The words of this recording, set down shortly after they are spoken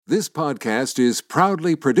This podcast is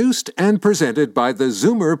proudly produced and presented by the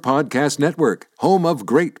Zoomer Podcast Network, home of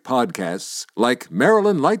great podcasts like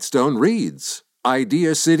Marilyn Lightstone Reads,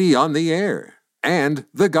 Idea City on the Air, and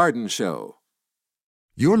The Garden Show.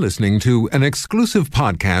 You're listening to an exclusive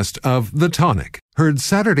podcast of The Tonic, heard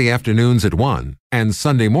Saturday afternoons at 1 and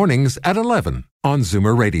Sunday mornings at 11 on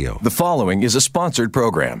Zoomer Radio. The following is a sponsored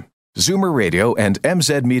program. Zoomer Radio and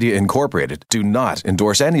MZ Media Incorporated do not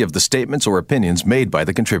endorse any of the statements or opinions made by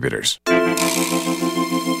the contributors.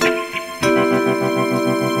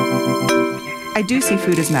 I do see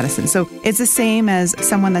food as medicine. So it's the same as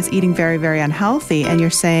someone that's eating very, very unhealthy and you're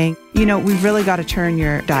saying, you know, we've really got to turn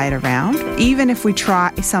your diet around. Even if we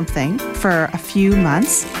try something for a few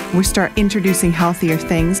months, we start introducing healthier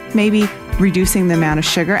things, maybe reducing the amount of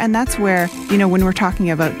sugar. And that's where, you know, when we're talking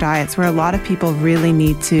about diets, where a lot of people really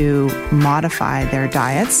need to modify their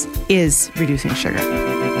diets is reducing sugar.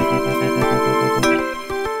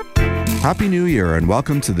 Happy New Year and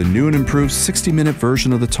welcome to the new and improved 60-minute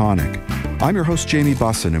version of The Tonic. I'm your host, Jamie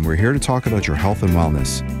Bussin, and we're here to talk about your health and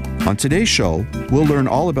wellness. On today's show, we'll learn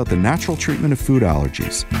all about the natural treatment of food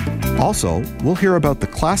allergies. Also, we'll hear about the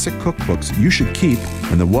classic cookbooks you should keep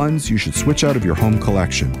and the ones you should switch out of your home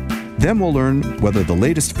collection. Then we'll learn whether the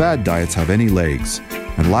latest fad diets have any legs.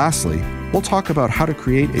 And lastly, we'll talk about how to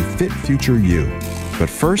create a fit future you. But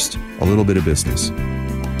first, a little bit of business.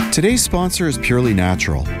 Today's sponsor is Purely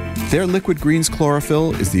Natural. Their Liquid Greens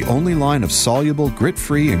Chlorophyll is the only line of soluble,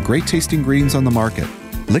 grit-free, and great-tasting greens on the market.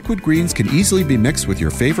 Liquid greens can easily be mixed with your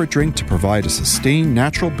favorite drink to provide a sustained,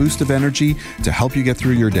 natural boost of energy to help you get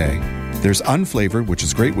through your day. There's unflavored, which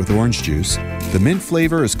is great with orange juice. The mint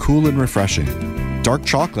flavor is cool and refreshing. Dark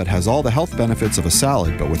chocolate has all the health benefits of a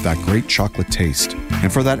salad, but with that great chocolate taste.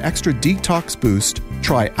 And for that extra detox boost,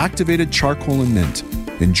 try activated charcoal and mint.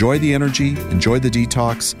 Enjoy the energy, enjoy the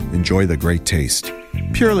detox, enjoy the great taste.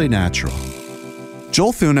 Purely Natural.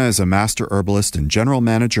 Joel Thuna is a master herbalist and general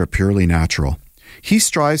manager of Purely Natural. He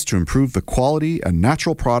strives to improve the quality and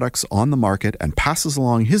natural products on the market and passes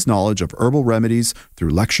along his knowledge of herbal remedies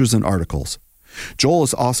through lectures and articles. Joel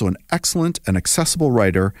is also an excellent and accessible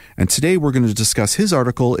writer, and today we're going to discuss his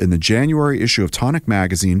article in the January issue of Tonic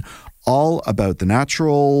Magazine, all about the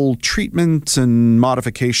natural treatments and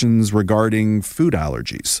modifications regarding food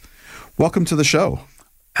allergies. Welcome to the show.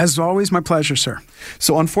 As always, my pleasure, sir.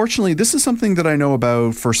 So unfortunately, this is something that I know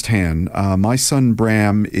about firsthand. My son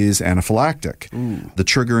Bram is anaphylactic. Ooh. The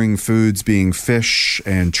triggering foods being fish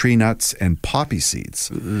and tree nuts and poppy seeds.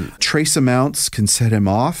 Ooh. Trace amounts can set him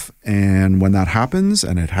off. And when that happens,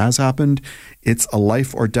 and it has happened, it's a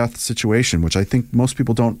life or death situation, which I think most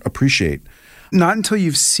people don't appreciate. Not until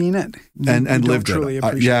you've seen it and lived it.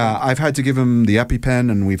 I've had to give him the EpiPen,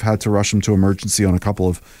 and we've had to rush him to emergency on a couple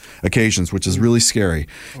of occasions, which is really scary.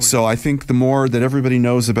 So I think the more that everybody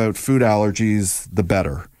knows about food allergies, the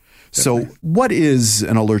better. Definitely. So what is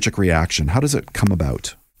an allergic reaction? How does it come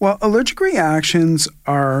about? Well, allergic reactions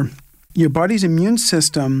are your body's immune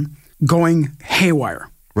system going haywire,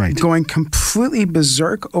 right? Going completely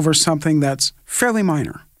berserk over something that's fairly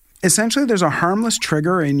minor. Essentially, there's a harmless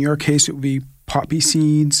trigger. In your case, it would be poppy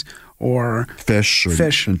seeds or fish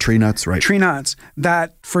and tree nuts, right? Tree nuts.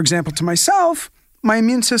 That, for example, to myself, my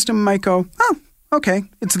immune system might go, oh, okay,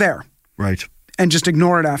 it's there. Right. And just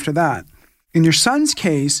ignore it after that. In your son's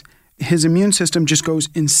case, his immune system just goes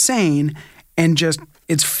insane and just,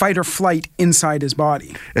 it's fight or flight inside his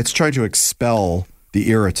body. It's trying to expel the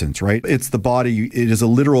irritant, right? It's the body, it is a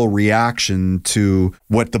literal reaction to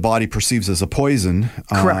what the body perceives as a poison.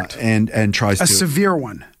 Correct. And tries to... A severe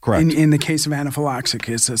one. Correct. In the case of anaphylaxis,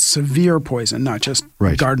 it's a severe poison, not just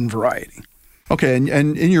garden variety. Okay, and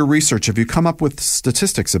in your research, have you come up with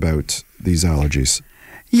statistics about these allergies?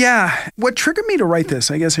 Yeah. What triggered me to write this,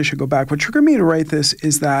 I guess I should go back. What triggered me to write this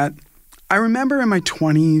is that I remember in my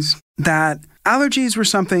 20s that allergies were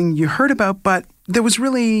something you heard about, but there was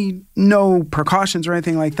really no precautions or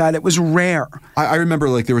anything like that. It was rare. I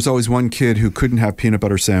remember there was always one kid who couldn't have peanut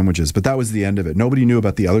butter sandwiches, but that was the end of it. Nobody knew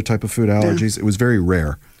about the other type of food allergies. Yeah. It was very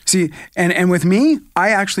rare. See, and with me, I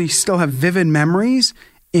actually still have vivid memories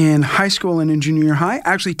in high school and in junior high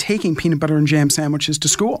actually taking peanut butter and jam sandwiches to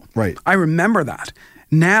school. Right. I remember that.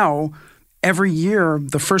 Now, every year,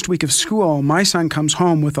 the first week of school, my son comes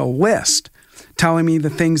home with a list telling me the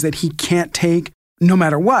things that he can't take no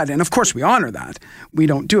matter what. And of course, we honor that. We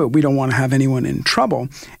don't do it. We don't want to have anyone in trouble.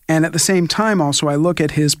 And at the same time, also, I look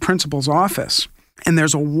at his principal's office, and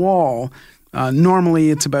there's a wall.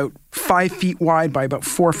 Normally, it's about 5 feet wide by about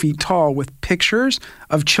 4 feet tall with pictures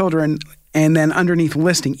of children and then underneath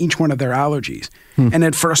listing each one of their allergies. And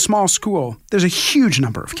then for a small school, there's a huge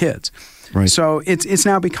number of kids. Right. So it's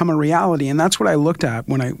now become a reality, and that's what I looked at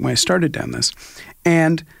when I started down this.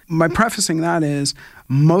 And my prefacing that is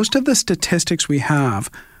most of the statistics we have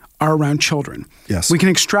are around children. Yes. We can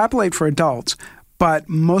extrapolate for adults, but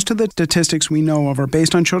most of the statistics we know of are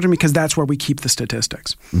based on children because that's where we keep the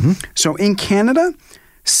statistics. So in Canada,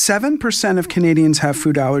 7% of Canadians have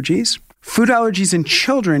food allergies. Food allergies in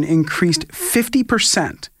children increased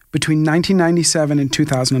 50% between 1997 and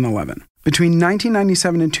 2011. Between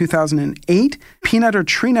 1997 and 2008, peanut or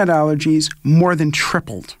tree nut allergies more than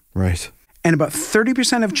tripled. Right. And about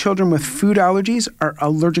 30% of children with food allergies are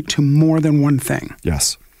allergic to more than one thing.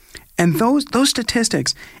 Yes. And those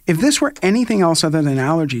statistics, if this were anything else other than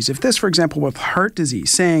allergies, if this, for example, with heart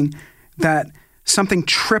disease, saying that something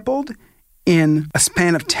tripled in a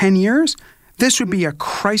span of 10 years, this would be a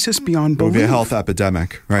crisis beyond belief. It would be a health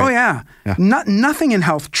epidemic, right? Oh, yeah. Nothing in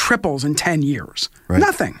health triples in 10 years. Right.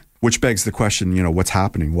 Nothing. Which begs the question, what's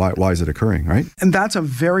happening? Why is it occurring, right? And that's a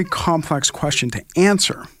very complex question to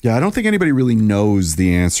answer. Yeah, I don't think anybody really knows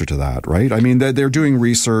the answer to that, right? I mean, they're doing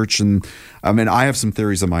research, and I have some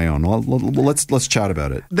theories of my own. Let's chat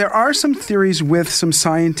about it. There are some theories with some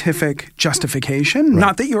scientific justification. Right.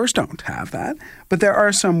 Not that yours don't have that, but there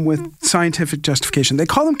are some with scientific justification. They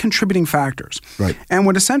call them contributing factors. Right. And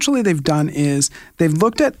what essentially they've done is they've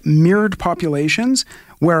looked at mirrored populations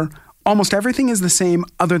where almost everything is the same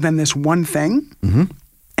other than this one thing.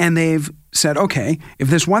 And they've said, okay, if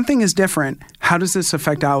this one thing is different, how does this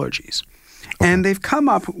affect allergies? Okay. And they've come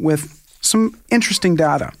up with some interesting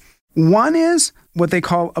data. One is what they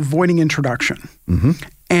call avoiding introduction.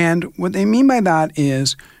 And what they mean by that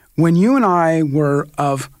is when you and I were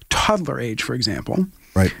of toddler age, for example,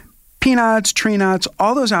 right, peanuts, tree nuts,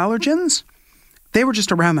 all those allergens, they were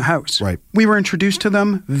just around the house. Right. We were introduced to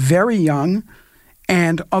them very young.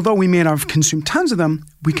 And although we may not have consumed tons of them,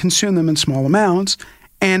 we consumed them in small amounts,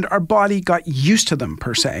 and our body got used to them,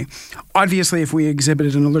 per se. Obviously, if we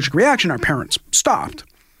exhibited an allergic reaction, our parents stopped.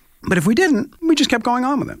 But if we didn't, we just kept going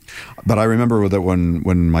on with it. But I remember that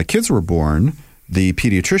when my kids were born, the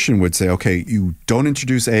pediatrician would say, okay, you don't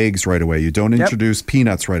introduce eggs right away. You don't introduce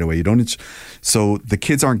peanuts right away. So the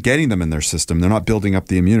kids aren't getting them in their system. They're not building up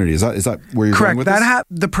the immunity. Is that where you're going with this? Correct.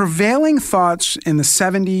 The prevailing thoughts in the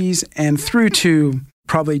 70s and through to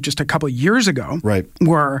probably just a couple of years ago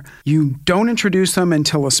were you don't introduce them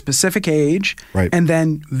until a specific age and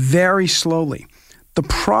then very slowly. The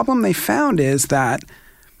problem they found is that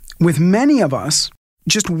with many of us,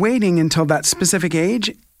 just waiting until that specific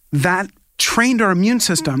age, that trained our immune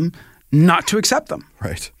system not to accept them.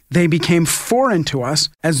 Right. They became foreign to us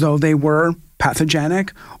as though they were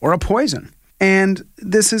pathogenic or a poison. And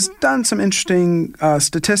this has done some interesting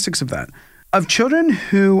statistics of that. Of children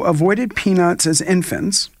who avoided peanuts as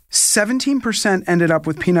infants, 17% ended up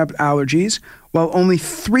with peanut allergies, while only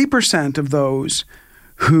 3% of those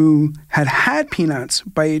who had peanuts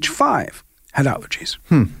by age 5 had allergies.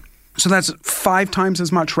 So that's 5 times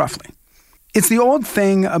as much, roughly. It's the old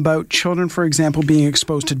thing about children, for example, being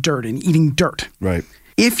exposed to dirt and eating dirt. Right.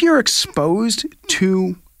 If you're exposed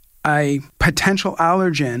to a potential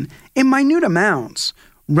allergen in minute amounts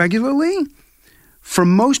regularly, for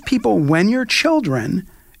most people, when you're children,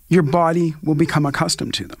 your body will become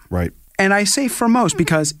accustomed to them. Right. And I say for most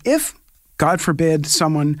because if, God forbid,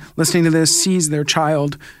 someone listening to this sees their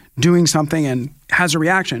child doing something and has a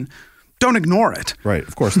reaction, don't ignore it. Right.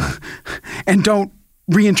 Of course not. And don't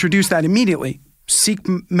reintroduce that immediately. Seek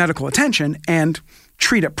medical attention and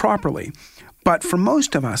treat it properly. But for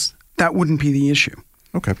most of us, that wouldn't be the issue.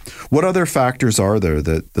 Okay. What other factors are there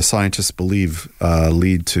that the scientists believe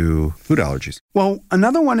lead to food allergies? Well,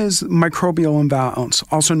 another one is microbial imbalance,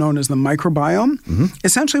 also known as the microbiome.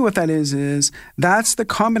 Essentially what that is that's the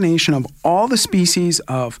combination of all the species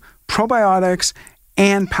of probiotics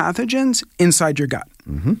and pathogens inside your gut.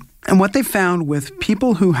 And what they found with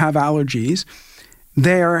people who have allergies,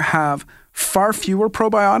 they have far fewer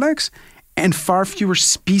probiotics and far fewer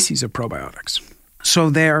species of probiotics.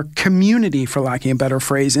 So their community, for lacking a better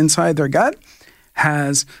phrase, inside their gut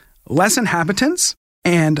has less inhabitants,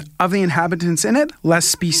 and of the inhabitants in it, less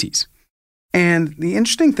species. And the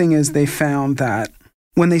interesting thing is they found that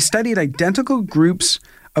when they studied identical groups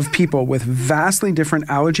of people with vastly different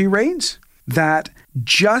allergy rates, that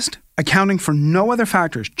just accounting for no other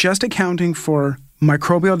factors, just accounting for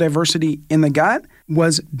microbial diversity in the gut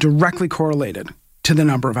was directly correlated to the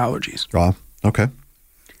number of allergies. Oh, okay.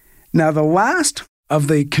 Now, the last of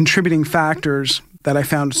the contributing factors that I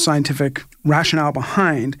found scientific rationale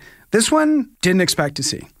behind, this one didn't expect to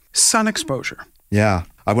see. Sun exposure. Yeah.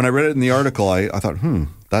 When I read it in the article, I thought,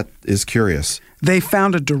 that is curious. They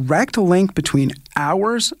found a direct link between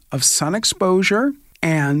hours of sun exposure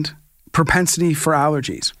and propensity for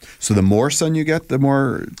allergies. So the more sun you get, the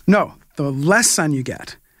more... No, the less sun you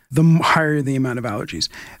get, the higher the amount of allergies.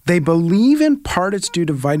 They believe in part it's due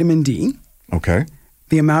to vitamin D. Okay.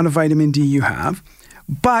 The amount of vitamin D you have.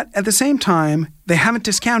 But at the same time, they haven't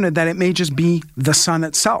discounted that it may just be the sun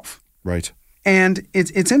itself. Right. And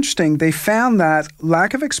it's interesting. They found that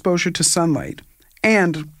lack of exposure to sunlight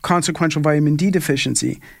and consequential vitamin D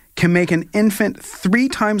deficiency can make an infant 3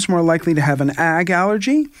 times more likely to have an ag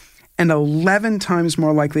allergy and 11 times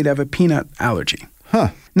more likely to have a peanut allergy. Huh.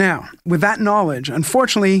 Now, with that knowledge,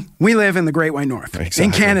 unfortunately, we live in the Great White North,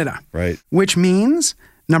 in Canada. Right. Which means,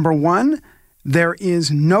 number one, there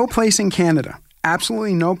is no place in Canada,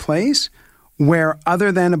 absolutely no place, where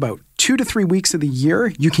other than about 2 to 3 weeks of the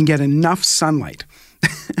year, you can get enough sunlight.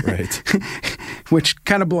 Right. Which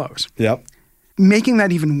kind of blows. Yep. Making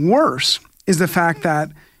that even worse is the fact that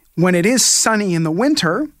when it is sunny in the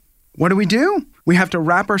winter, what do? We have to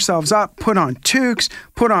wrap ourselves up, put on toques,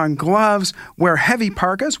 put on gloves, wear heavy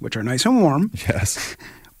parkas, which are nice and warm. Yes.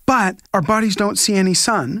 But our bodies don't see any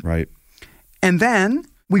sun. Right. And then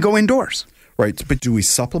we go indoors. Right. But do we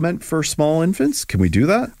supplement for small infants? Can we do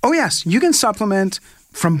that? Oh, yes. You can supplement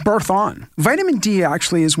from birth on. Vitamin D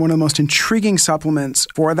actually is one of the most intriguing supplements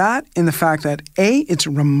for that in the fact that, A, it's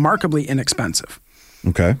remarkably inexpensive.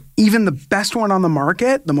 Okay. Even the best one on the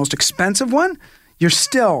market, the most expensive one, you're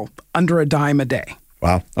still under a dime a day.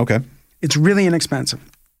 Wow. Okay. It's really inexpensive.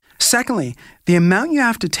 Secondly, the amount you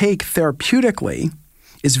have to take therapeutically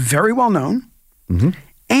is very well known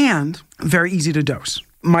and very easy to dose.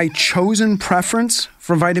 My chosen preference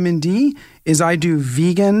for vitamin D is I do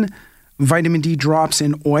vegan vitamin D drops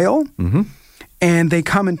in oil, and they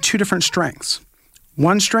come in 2 different strengths.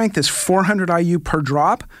 One strength is 400 IU per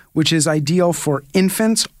drop, which is ideal for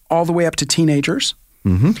infants all the way up to teenagers.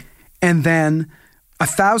 And then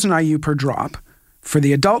 1,000 IU per drop for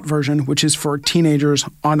the adult version, which is for teenagers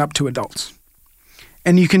on up to adults.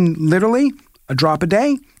 And you can literally, a drop a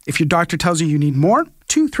day. If your doctor tells you need more,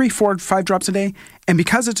 2, 3, 4, 5 drops a day. And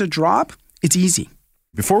because it's a drop, it's easy.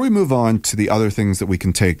 Before we move on to the other things that we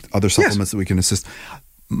can take, other supplements that we can assist,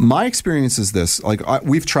 my experience is this. Like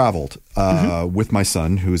we've traveled with my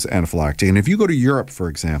son who's anaphylactic. And if you go to Europe, for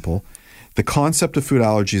example, the concept of food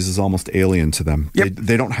allergies is almost alien to them. Yep.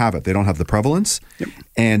 They don't have it. They don't have the prevalence.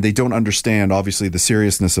 And they don't understand, obviously, the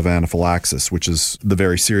seriousness of anaphylaxis, which is the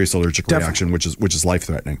very serious allergic reaction, which is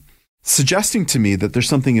life-threatening. Suggesting to me that there's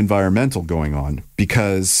something environmental going on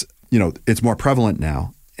because, it's more prevalent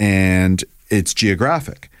now and it's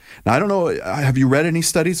geographic. Now, I don't know, have you read any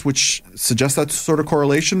studies which suggest that sort of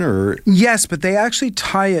correlation or? Yes, but they actually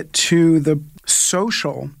tie it to the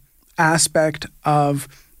social aspect of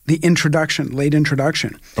the late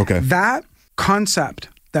introduction. Okay. That concept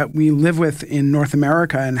that we live with in North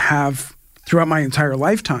America and have throughout my entire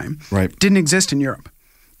lifetime didn't exist in Europe.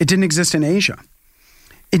 It didn't exist in Asia.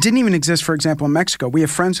 It didn't even exist, for example, in Mexico. We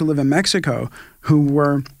have friends who live in Mexico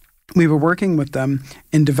we were working with them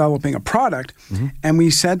in developing a product, and we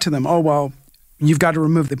said to them, you've got to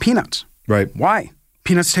remove the peanuts. Right. Why?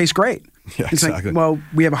 Peanuts taste great. Yeah, it's exactly. like,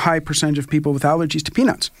 we have a high percentage of people with allergies to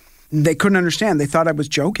peanuts. They couldn't understand. They thought I was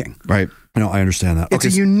joking. Right. No, I understand that.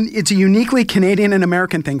 It's a uniquely Canadian and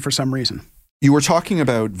American thing for some reason. You were talking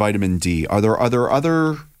about vitamin D. Are there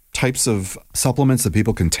other types of supplements that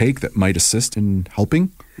people can take that might assist in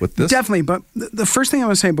helping with this? Definitely. But the first thing I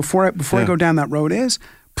want to say before I go down that road is,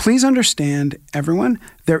 please understand, everyone,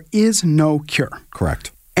 there is no cure.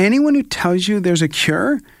 Correct. Anyone who tells you there's a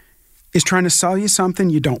cure is trying to sell you something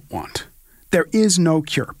you don't want. There is no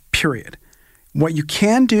cure, period. What you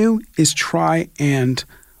can do is try and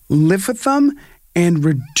live with them and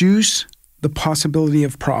reduce the possibility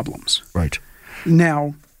of problems. Right.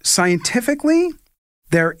 Now, scientifically,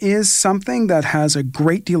 there is something that has a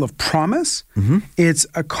great deal of promise. It's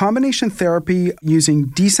a combination therapy using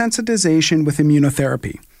desensitization with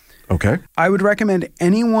immunotherapy. Okay. I would recommend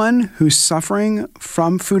anyone who's suffering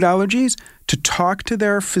from food allergies to talk to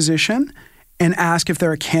their physician and ask if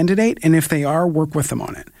they're a candidate, and if they are, work with them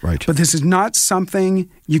on it. Right. But this is not something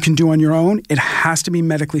you can do on your own. It has to be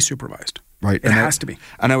medically supervised. Right. It has to be.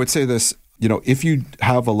 And I would say this, if you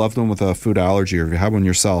have a loved one with a food allergy or if you have one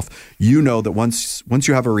yourself, that once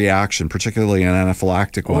you have a reaction, particularly an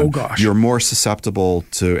anaphylactic one, you're more susceptible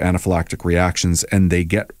to anaphylactic reactions and they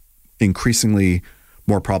get increasingly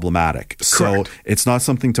more problematic. Correct. So it's not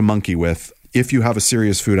something to monkey with. If you have a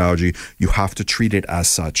serious food allergy, you have to treat it as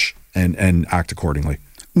such and act accordingly.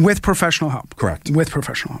 With professional help. Correct. With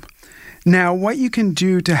professional help. Now, what you can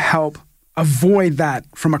do to help avoid that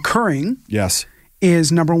from occurring Yes.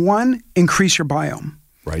 is, number one, increase your biome.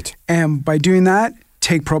 Right. And by doing that,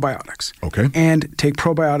 take probiotics. Okay. And take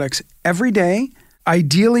probiotics every day.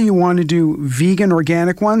 Ideally, you want to do vegan,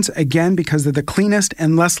 organic ones, again, because they're the cleanest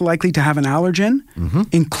and less likely to have an allergen,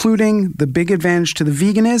 including the big advantage to the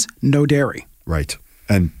vegan is no dairy. Right.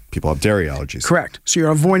 And people have dairy allergies. Correct. So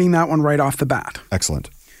you're avoiding that one right off the bat.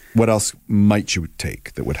 Excellent. What else might you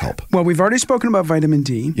take that would help? Well, we've already spoken about vitamin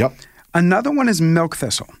D. Yep. Another one is milk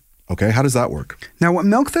thistle. Okay. How does that work? Now, what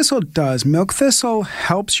milk thistle does, milk thistle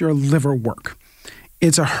helps your liver work.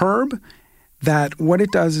 It's a herb that what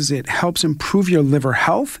it does is it helps improve your liver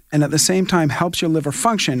health and at the same time helps your liver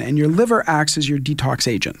function, and your liver acts as your detox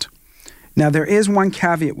agent. Now, there is one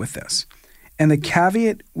caveat with this, and the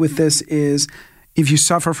caveat with this is if you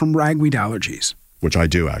suffer from ragweed allergies. Which I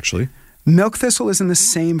do, actually. Milk thistle is in the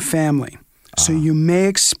same family, so you may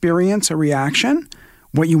experience a reaction.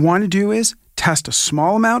 What you want to do is test a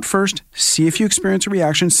small amount first, see if you experience a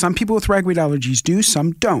reaction. Some people with ragweed allergies do,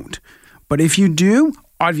 some don't. But if you do,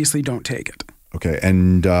 obviously don't take it. Okay.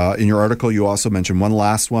 And in your article, you also mentioned one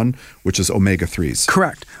last one, which is omega-3s.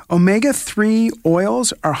 Correct. Omega-3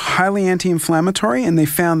 oils are highly anti-inflammatory, and they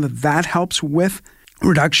found that that helps with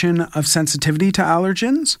reduction of sensitivity to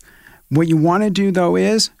allergens. What you want to do, though,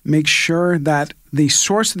 is make sure that the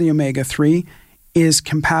source of the omega-3 is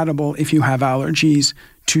compatible if you have allergies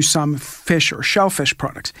to some fish or shellfish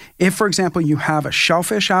products. If, for example, you have a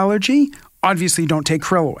shellfish allergy, obviously don't take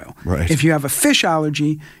krill oil. Right. If you have a fish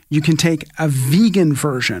allergy, you can take a vegan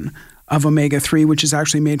version of omega-3, which is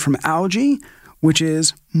actually made from algae, which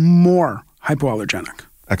is more hypoallergenic.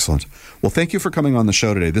 Excellent. Well, thank you for coming on the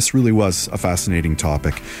show today. This really was a fascinating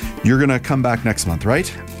topic. You're going to come back next month, right?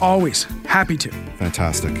 Always. Happy to.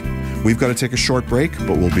 Fantastic. We've got to take a short break,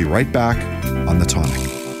 but we'll be right back on The Tonic.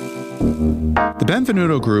 The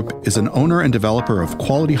Benvenuto Group is an owner and developer of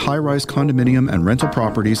quality high-rise condominium and rental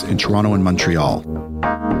properties in Toronto and Montreal.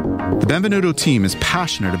 The Benvenuto team is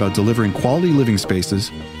passionate about delivering quality living spaces,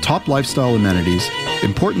 top lifestyle amenities,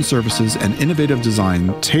 important services, and innovative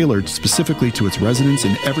design tailored specifically to its residents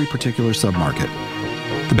in every particular submarket.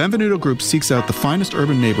 The Benvenuto Group seeks out the finest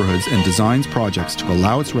urban neighborhoods and designs projects to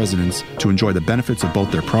allow its residents to enjoy the benefits of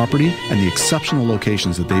both their property and the exceptional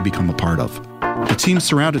locations that they become a part of. The team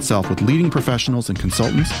surrounds itself with leading professionals and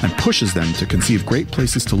consultants and pushes them to conceive great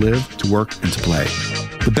places to live, to work, and to play.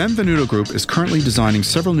 The Benvenuto Group is currently designing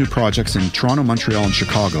several new projects in Toronto, Montreal, and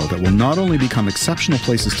Chicago that will not only become exceptional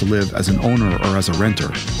places to live as an owner or as a renter,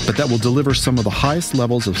 but that will deliver some of the highest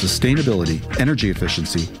levels of sustainability, energy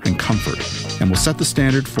efficiency, and comfort, and will set the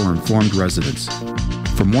standard for informed residents.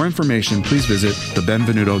 For more information, please visit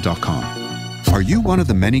thebenvenuto.com. Are you one of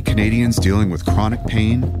the many Canadians dealing with chronic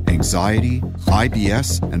pain, anxiety,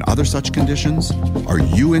 IBS, and other such conditions? Are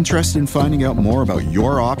you interested in finding out more about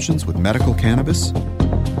your options with medical cannabis?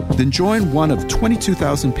 Then join one of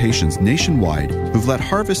 22,000 patients nationwide who've let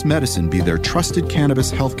Harvest Medicine be their trusted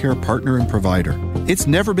cannabis healthcare partner and provider. It's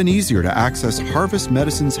never been easier to access Harvest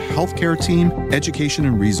Medicine's healthcare team, education,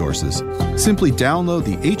 and resources. Simply download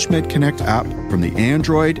the HMed Connect app from the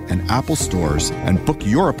Android and Apple stores and book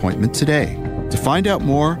your appointment today. To find out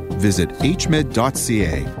more, visit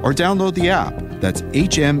hmed.ca or download the app. That's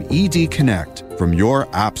HMED Connect from your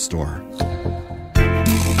app store.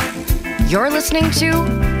 You're listening to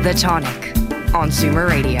The Tonic on Zoomer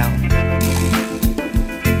Radio.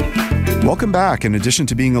 Welcome back. In addition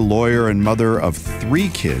to being a lawyer and mother of 3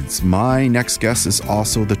 kids, my next guest is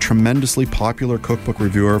also the tremendously popular cookbook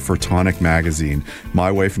reviewer for Tonic Magazine, my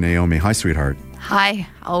wife, Naomi. Hi, sweetheart. Hi.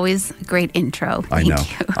 Always a great intro. I know.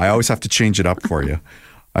 I always have to change it up for you.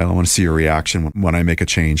 I want to see your reaction when I make a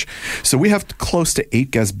change. So we have close to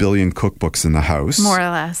 8 gazillion cookbooks in the house. More or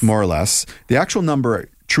less. More or less. The actual number,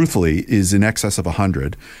 truthfully, is in excess of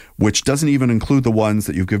 100, which doesn't even include the ones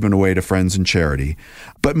that you've given away to friends and charity.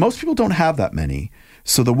 But most people don't have that many.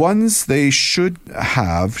 So the ones they should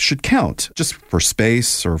have should count, just for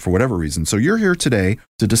space or for whatever reason. So you're here today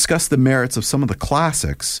to discuss the merits of some of the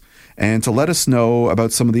classics and to let us know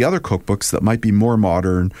about some of the other cookbooks that might be more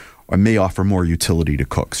modern or may offer more utility to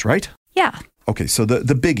cooks, right? Yeah. Okay, so the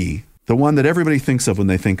biggie, the one that everybody thinks of when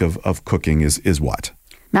they think of cooking is what?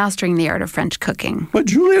 Mastering the Art of French Cooking. But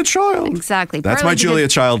Julia Child. Exactly. That's Partly my Julia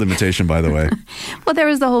Child imitation, by the way. Well, there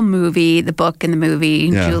was the whole movie, the book and the movie,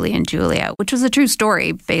 Yeah. Julie and Julia, which was a true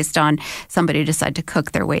story based on somebody who decided to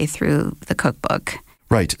cook their way through the cookbook.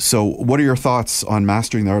 Right. So what are your thoughts on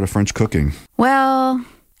Mastering the Art of French Cooking? Well,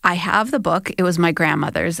 I have the book. It was my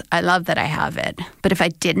grandmother's. I love that I have it. But if I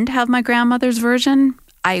didn't have my grandmother's version,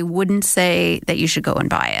 I wouldn't say that you should go and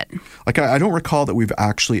buy it. Like, I don't recall that we've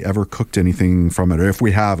actually ever cooked anything from it. Or if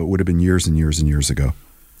we have, it would have been years and years and years ago.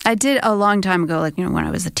 I did a long time ago, like, when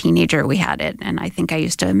I was a teenager, we had it. And I think I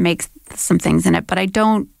used to make some things in it, but I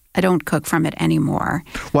don't cook from it anymore.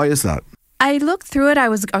 Why is that? I looked through it. I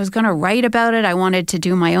was going to write about it. I wanted to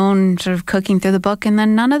do my own sort of cooking through the book. And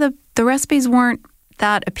then none of the recipes weren't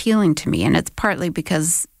that appealing to me. And it's partly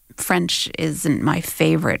because French isn't my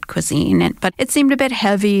favorite cuisine, but it seemed a bit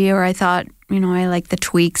heavy, or I thought, I like the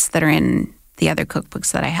tweaks that are in the other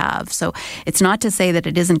cookbooks that I have. So it's not to say that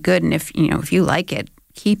it isn't good, and if you like it,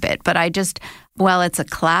 keep it. But while it's a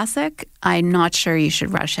classic, I'm not sure you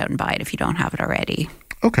should rush out and buy it if you don't have it already.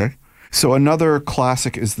 Okay. So another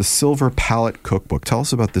classic is the Silver Palette Cookbook. Tell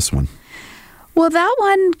us about this one. Well, that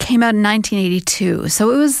one came out in 1982.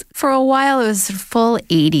 So it was, for a while, it was a full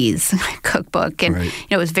 80s cookbook. And, right.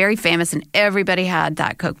 It was very famous and everybody had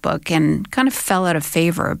that cookbook and kind of fell out of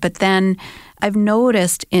favor. But then I've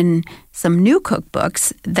noticed in some new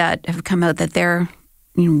cookbooks that have come out that they're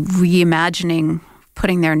reimagining,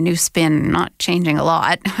 putting their new spin, not changing a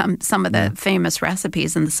lot, some of the famous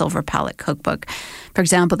recipes in the Silver Palette Cookbook. For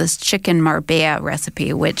example, this chicken marbella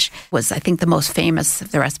recipe, which was, I think, the most famous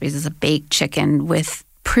of the recipes, is a baked chicken with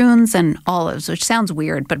prunes and olives, which sounds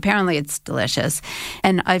weird, but apparently it's delicious.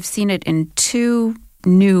 And I've seen it in 2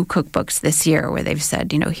 new cookbooks this year where they've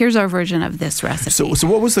said, here's our version of this recipe. So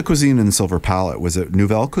what was the cuisine in Silver Palette? Was it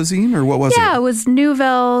Nouvelle cuisine, or what was it? Yeah, it was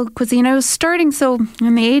Nouvelle cuisine. I was starting, so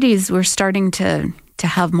in the 80s, we're starting to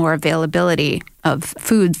have more availability of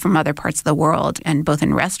food from other parts of the world, and both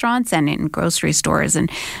in restaurants and in grocery stores, and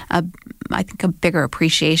I think a bigger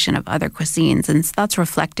appreciation of other cuisines, and that's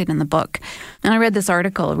reflected in the book. And I read this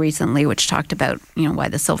article recently which talked about why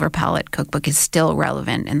the Silver Palette Cookbook is still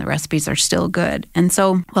relevant and the recipes are still good. And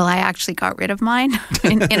so, I actually got rid of mine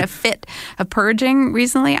in a fit of purging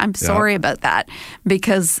recently. I'm sorry about that,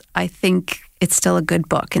 because I think it's still a good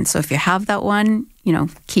book, and so if you have that one,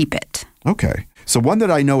 keep it. Okay. So one that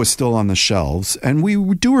I know is still on the shelves, and we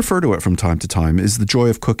do refer to it from time to time, is The Joy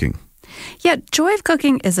of Cooking. Yeah, Joy of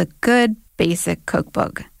Cooking is a good basic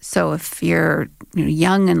cookbook. So if you're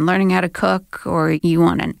young and learning how to cook, or you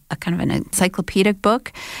want a kind of an encyclopedic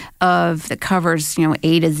book that covers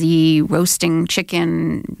A to Z, roasting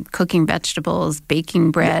chicken, cooking vegetables, baking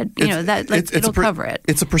bread, it'll cover it.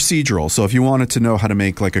 It's a procedural. So if you wanted to know how to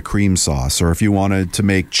make like a cream sauce, or if you wanted to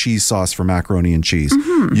make cheese sauce for macaroni and cheese,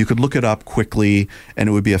 you could look it up quickly, and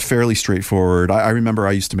it would be a fairly straightforward. I remember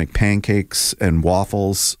I used to make pancakes and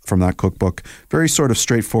waffles from that cookbook. Very sort of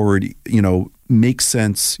straightforward, makes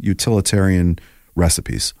sense, utilitarian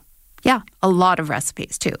recipes. Yeah, a lot of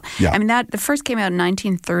recipes too. Yeah. I mean, the first came out in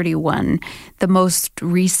 1931. The most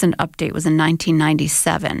recent update was in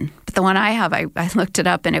 1997. But the one I have, I looked it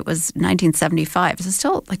up, and it was 1975. So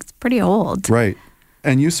still, it's pretty old. Right.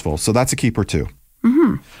 And useful. So that's a keeper too.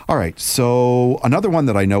 Mm-hmm. All right. So another one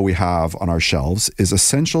that I know we have on our shelves is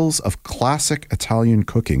Essentials of Classic Italian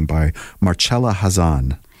Cooking by Marcella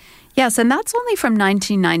Hazan. Yes, and that's only from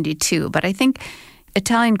 1992, but I think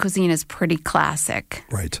Italian cuisine is pretty classic.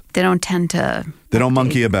 Right. They don't tend to... They don't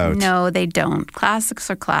monkey about. No, they don't. Classics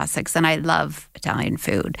are classics, and I love Italian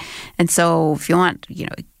food. And so if you want,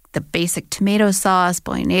 the basic tomato sauce,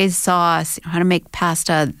 bolognese sauce, how to make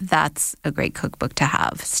pasta, that's a great cookbook to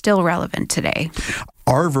have. Still relevant today.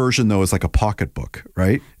 Our version, though, is like a pocketbook,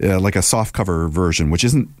 right? Like a softcover version, which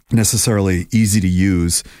isn't necessarily easy to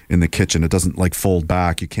use in the kitchen. It doesn't fold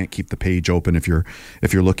back. You can't keep the page open if you're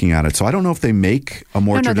looking at it. So I don't know if they make a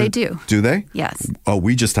more. No, they do. Do they? Yes. Oh,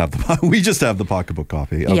 we just have the pocketbook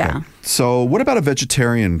copy. Okay. Yeah. So what about a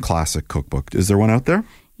vegetarian classic cookbook? Is there one out there?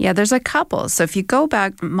 Yeah, there's a couple. So if you go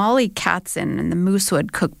back, Molly Katzin and the Moosewood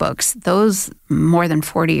cookbooks, those more than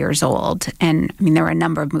 40 years old. And I mean, there were a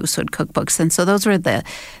number of Moosewood cookbooks. And so those were the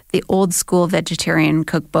old school vegetarian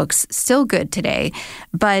cookbooks, still good today.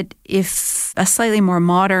 But if a slightly more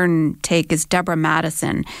modern take is Deborah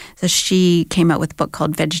Madison. So she came out with a book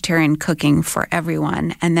called Vegetarian Cooking for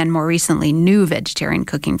Everyone. And then more recently, New Vegetarian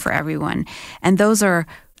Cooking for Everyone. And those are,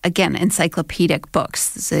 again, encyclopedic books.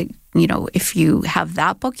 So, if you have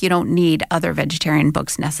that book, you don't need other vegetarian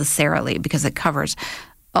books necessarily, because it covers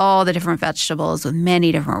all the different vegetables with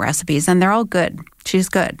many different recipes, and they're all good. She's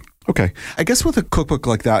good. Okay. I guess with a cookbook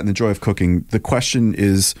like that and The Joy of Cooking, the question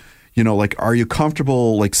is, are you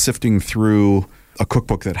comfortable sifting through a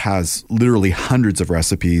cookbook that has literally hundreds of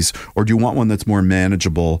recipes, or do you want one that's more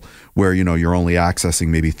manageable where, you're only accessing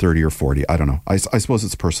maybe 30 or 40? I don't know. I suppose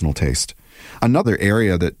it's personal taste. Another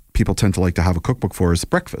area that people tend to like to have a cookbook for is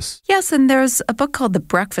breakfast. Yes, and there's a book called The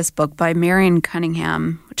Breakfast Book by Marion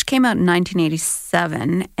Cunningham, which came out in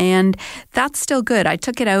 1987, and that's still good. I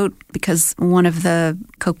took it out because one of the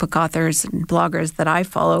cookbook authors and bloggers that I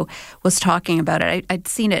follow was talking about it. I'd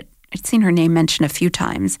seen her name mentioned a few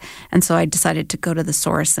times, and so I decided to go to the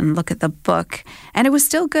source and look at the book, and it was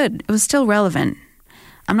still good. It was still relevant.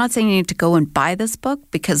 I'm not saying you need to go and buy this book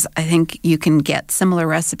because I think you can get similar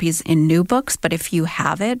recipes in new books, but if you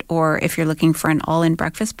have it or if you're looking for an all-in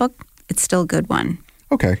breakfast book, it's still a good one.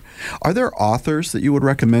 Okay. Are there authors that you would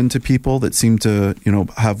recommend to people that seem to,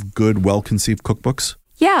 have good, well-conceived cookbooks?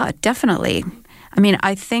 Yeah, definitely. I mean,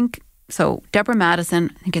 I think, so Deborah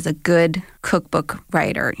Madison, I think, is a good cookbook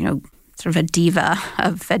writer, sort of a diva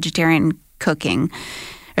of vegetarian cooking.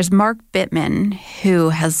 There's Mark Bittman, who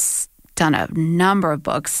has done a number of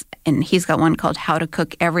books, and he's got one called How to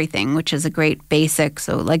Cook Everything, which is a great basic,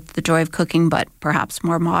 so like The Joy of Cooking, but perhaps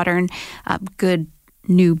more modern, good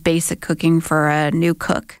new basic cooking for a new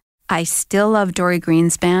cook. I still love Dory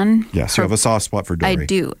Greenspan. Yes, you have a soft spot for Dory. I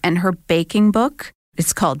do, and her baking book,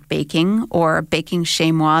 it's called Baking or Baking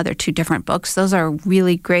Chez Moi. They're two different books. Those are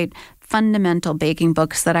really great fundamental baking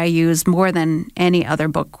books that I use more than any other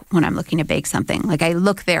book when I'm looking to bake something. Like I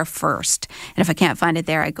look there first, and if I can't find it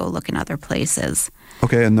there, I go look in other places.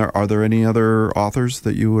 Okay, and are there any other authors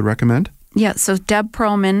that you would recommend? Yeah, so Deb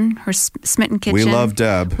Perlman, her Smitten Kitchen. We love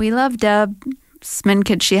Deb. We love Deb. Smitten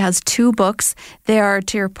Kitchen. She has 2 books. They are,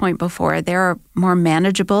 to your point before, they're more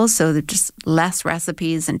manageable, so they're just less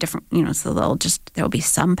recipes and different, so there'll be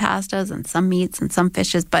some pastas and some meats and some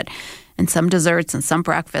fishes, and some desserts and some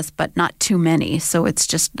breakfast, but not too many. So it's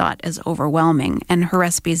just not as overwhelming. And her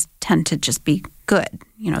recipes tend to just be good.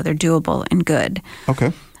 They're doable and good.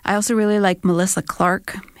 Okay. I also really like Melissa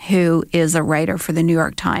Clark, who is a writer for the New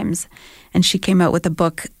York Times. And she came out with a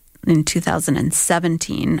book in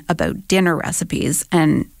 2017 about dinner recipes.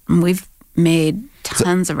 And we've made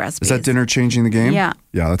tons of recipes. Is that Dinner Changing the Game? Yeah.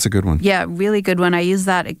 Yeah, that's a good one. Yeah, really good one. I use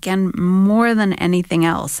that, again, more than anything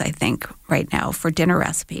else, I think, right now for dinner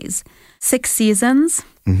recipes. 6 Seasons,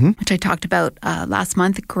 which I talked about last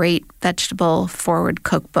month, great vegetable forward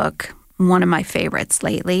cookbook, one of my favorites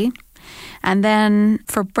lately. And then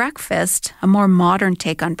for breakfast, a more modern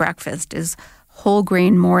take on breakfast is Whole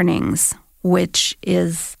Grain Mornings, which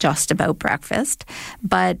is just about breakfast,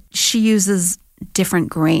 but she uses different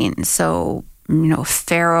grains. So,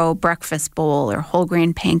 farro breakfast bowl or whole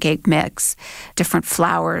grain pancake mix, different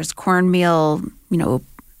flours, cornmeal,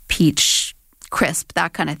 peach crisp,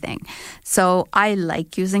 that kind of thing. So I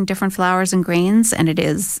like using different flours and grains, and it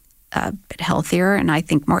is a bit healthier and I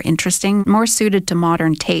think more interesting, more suited to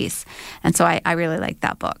modern tastes. And so I really like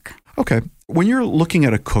that book. Okay. When you're looking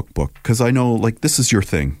at a cookbook, because I know this is your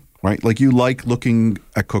thing, right? Like you like looking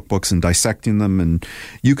at cookbooks and dissecting them, and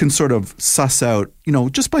you can sort of suss out,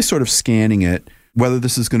 just by sort of scanning it, whether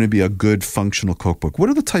this is going to be a good functional cookbook. What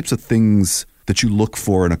are the types of things that you look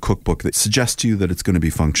for in a cookbook that suggest to you that it's going to be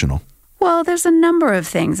functional? Well, there's a number of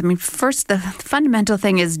things. I mean, first, the fundamental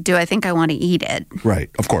thing is, do I think I want to eat it?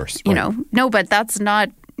 Right, of course. Right. No, but that's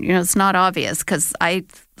not, it's not obvious, because I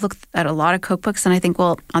look at a lot of cookbooks and I think,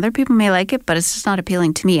 well, other people may like it, but it's just not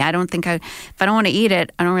appealing to me. I don't think if I don't want to eat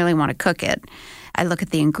it, I don't really want to cook it. I look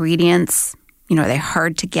at the ingredients. Are they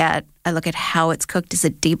hard to get? I look at how it's cooked. Is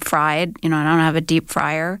it deep fried? I don't have a deep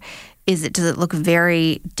fryer. Does it look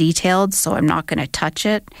very detailed? So I'm not going to touch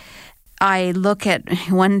it. I look at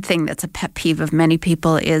one thing that's a pet peeve of many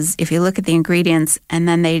people is if you look at the ingredients and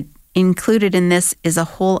then they included in this is a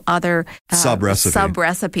whole other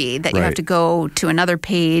sub-recipe that you have to go to another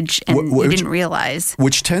page and you didn't realize.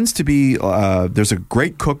 Which tends to be, there's a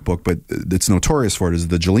great cookbook, but it's notorious for it, is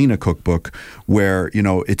the Jelena cookbook, where,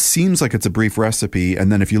 it seems like it's a brief recipe,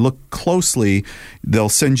 and then if you look closely, they'll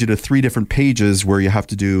send you to 3 different pages where you have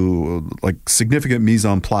to do significant mise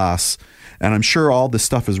en place. And I'm sure all this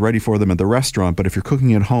stuff is ready for them at the restaurant, but if you're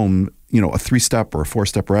cooking at home, a 3-step or a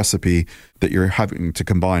 4-step recipe that you're having to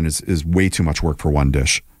combine is way too much work for one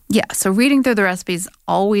dish. Yeah, so reading through the recipe is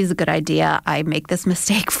always a good idea. I make this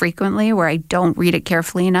mistake frequently where I don't read it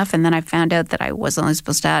carefully enough, and then I found out that I was only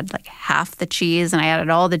supposed to add half the cheese, and I added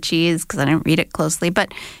all the cheese because I didn't read it closely.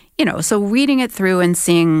 But, so reading it through and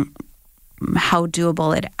seeing how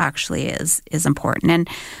doable it actually is important. And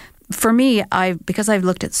for me, because I've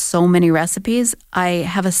looked at so many recipes, I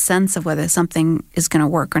have a sense of whether something is going to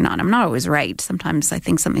work or not. I'm not always right. Sometimes I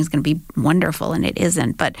think something's going to be wonderful and it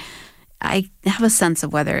isn't, but I have a sense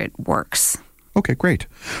of whether it works. Okay, great.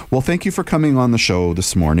 Well, thank you for coming on the show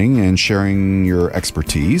this morning and sharing your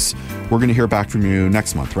expertise. We're going to hear back from you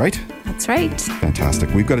next month, right? That's right.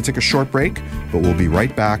 Fantastic. We've got to take a short break, but we'll be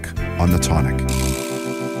right back on The Tonic.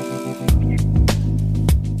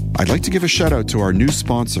 I'd like to give a shout out to our new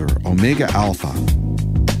sponsor, Omega Alpha.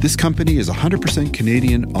 This company is 100%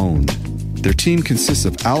 Canadian owned. Their team consists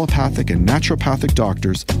of allopathic and naturopathic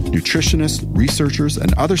doctors, nutritionists, researchers,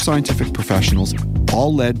 and other scientific professionals,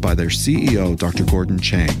 all led by their CEO, Dr. Gordon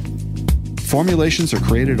Chang. Formulations are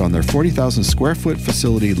created on their 40,000 square foot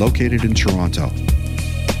facility located in Toronto.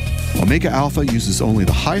 Omega Alpha uses only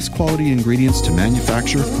the highest quality ingredients to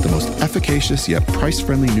manufacture the most efficacious yet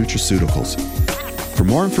price-friendly nutraceuticals. For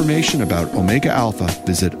more information about Omega Alpha,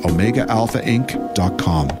 visit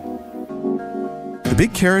OmegaAlphaInc.com. The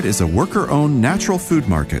Big Carrot is a worker-owned natural food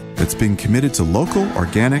market that's been committed to local,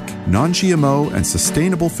 organic, non-GMO, and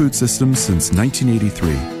sustainable food systems since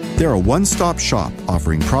 1983. They're a one-stop shop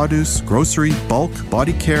offering produce, grocery, bulk,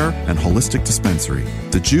 body care, and holistic dispensary.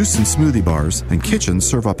 The juice and smoothie bars and kitchens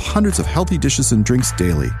serve up hundreds of healthy dishes and drinks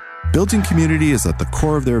daily. Building community is at the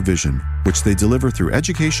core of their vision, which they deliver through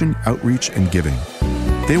education, outreach, and giving.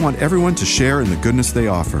 They want everyone to share in the goodness they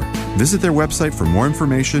offer. Visit their website for more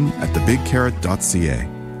information at thebigcarrot.ca.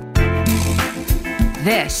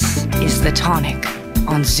 This is The Tonic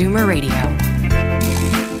on Zoomer Radio.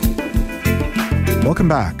 Welcome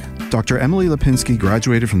back. Dr. Emily Lipinski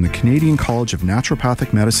graduated from the Canadian College of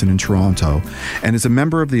Naturopathic Medicine in Toronto and is a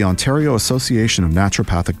member of the Ontario Association of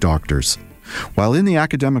Naturopathic Doctors. While in the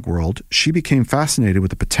academic world, she became fascinated with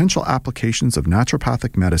the potential applications of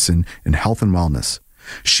naturopathic medicine in health and wellness.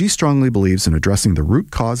 She strongly believes in addressing the root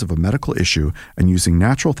cause of a medical issue and using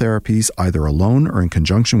natural therapies either alone or in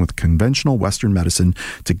conjunction with conventional Western medicine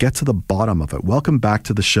to get to the bottom of it. Welcome back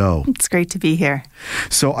to the show. It's great to be here.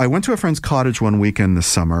 So I went to a friend's cottage one weekend this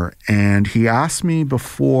summer, and he asked me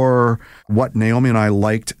before what Naomi and I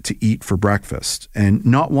liked to eat for breakfast. And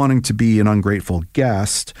not wanting to be an ungrateful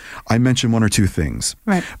guest, I mentioned one or two things.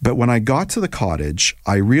 Right. But when I got to the cottage,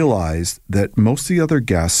 I realized that most of the other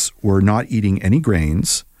guests were not eating any grains,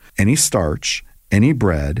 any starch, any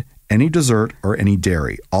bread, any dessert, or any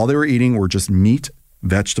dairy. All they were eating were just meat,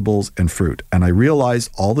 vegetables, and fruit. And I realized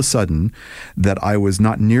all of a sudden that I was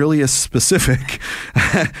not nearly as specific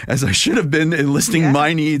as I should have been in listing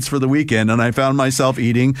my needs for the weekend. And I found myself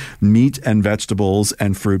eating meat and vegetables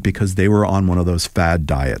and fruit because they were on one of those fad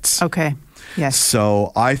diets. Okay. Yes.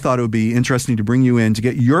 So I thought it would be interesting to bring you in to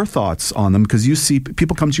get your thoughts on them, because you see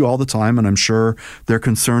people come to you all the time, and I'm sure they're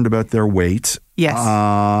concerned about their weight. Yes.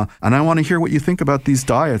 And I want to hear what you think about these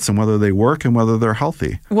diets and whether they work and whether they're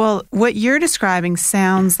healthy. Well, what you're describing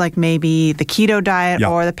sounds like maybe the keto diet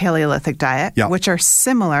or the Paleolithic diet, which are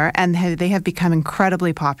similar, and they have become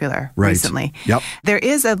incredibly popular recently. Yep. There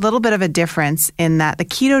is a little bit of a difference in that the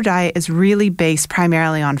keto diet is really based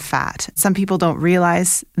primarily on fat. Some people don't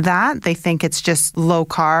realize that. They think it's just low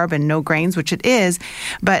carb and no grains, which it is.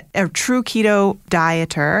 But a true keto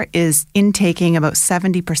dieter is intaking about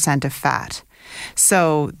 70% of fat.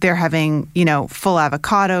 So they're having, full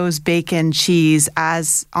avocados, bacon, cheese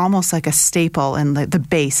as almost like a staple in the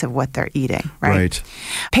base of what they're eating, right?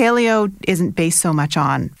 Paleo isn't based so much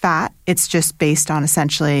on fat. It's just based on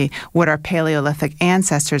essentially what our Paleolithic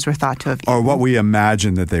ancestors were thought to have eaten. Or what we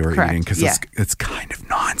imagine that they were eating, because Yeah. it's kind of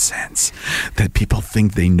nonsense that people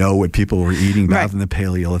think they know what people were eating back in the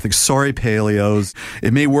Paleolithic. Sorry, Paleos.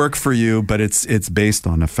 It may work for you, but it's based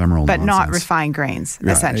on ephemeral but nonsense. not refined grains,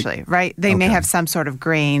 essentially, right? They may have some sort of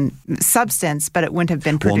grain substance, but it wouldn't have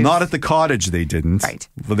been produced. Well, not at the cottage they didn't. Right.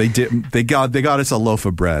 Well, they did. They got us a loaf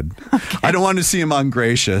of bread. Okay. I don't want to seem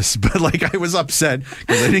ungracious, but I was upset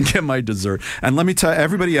because I didn't get my dessert. And let me tell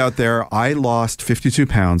everybody out there, I lost 52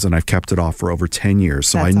 pounds and I've kept it off for over 10 years.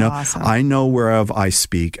 So That's awesome. I know whereof I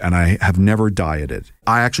speak, and I have never dieted.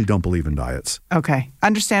 I actually don't believe in diets. Okay.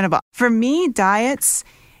 Understandable. For me, diets,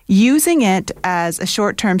 using it as a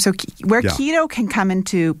short term, so where keto can come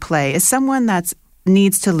into play is someone that's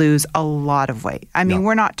needs to lose a lot of weight. I mean,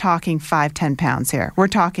 we're not talking 5-10 pounds here. We're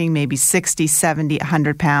talking maybe 60, 70,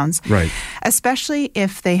 100 pounds. Right. Especially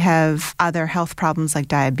if they have other health problems like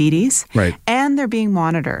diabetes. Right. And they're being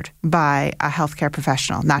monitored by a healthcare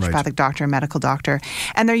professional, naturopathic doctor, medical doctor.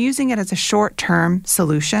 And they're using it as a short-term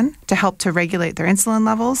solution to help to regulate their insulin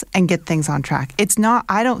levels and get things on track.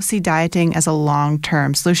 I don't see dieting as a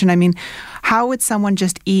long-term solution. I mean, how would someone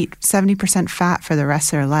just eat 70% fat for the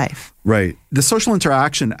rest of their life? Right. The social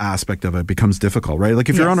interaction aspect of it becomes difficult, right? Like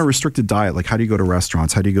if you're on a restricted diet, like how do you go to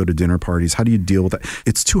restaurants? How do you go to dinner parties? How do you deal with that?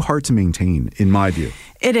 It's too hard to maintain, in my view.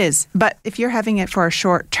 It is. But if you're having it for a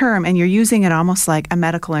short term and you're using it almost like a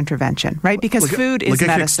medical intervention, right? Because food is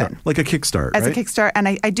medicine. Like a kickstart, As a kickstart. And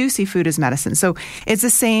I do see food as medicine. So it's the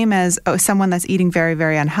same as someone that's eating very,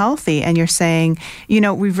 very unhealthy and you're saying,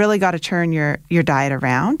 we've really got to turn your diet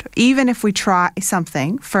around. Even if we try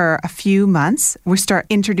something for a few months, we start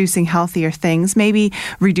introducing healthier things, maybe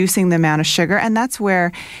reducing the amount of sugar. And that's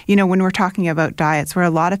where, when we're talking about diets, where a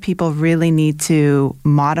lot of people really need to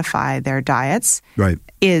modify their diets. Right.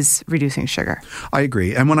 Is reducing sugar. I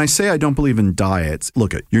agree. And when I say I don't believe in diets,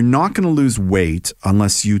 look, you're not going to lose weight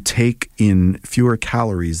unless you take in fewer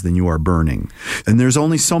calories than you are burning. And there's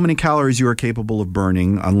only so many calories you are capable of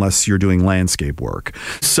burning unless you're doing landscape work.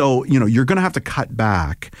 So, you're going to have to cut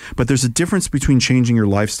back. But there's a difference between changing your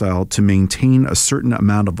lifestyle to maintain a certain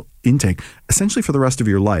amount of intake, essentially for the rest of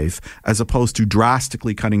your life, as opposed to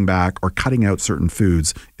drastically cutting back or cutting out certain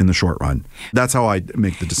foods in the short run. That's how I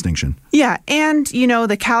make the distinction. Yeah. And,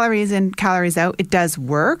 the calories in, calories out, it does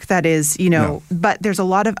work. That is, but there's a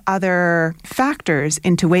lot of other factors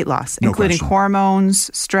into weight loss, including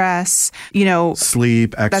hormones, stress,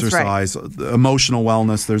 sleep, exercise, emotional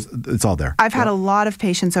wellness. It's all there. I've had a lot of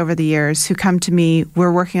patients over the years who come to me,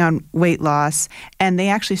 we're working on weight loss, and they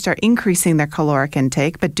actually start increasing their caloric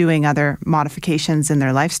intake, but doing other modifications in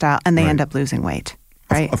their lifestyle, and they end up losing weight,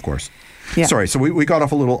 right? Of course. Yeah. Sorry, so we got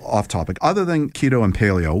off a little off topic. Other than keto and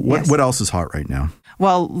paleo, what else is hot right now?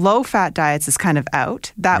 Well, low-fat diets is kind of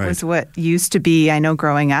out. That was what used to be, I know,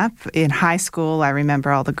 growing up. In high school, I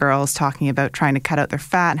remember all the girls talking about trying to cut out their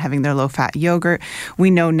fat and having their low-fat yogurt. We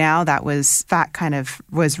know now that fat kind of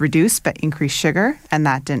was reduced, but increased sugar, and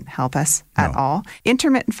that didn't help us at all.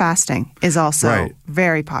 Intermittent fasting is also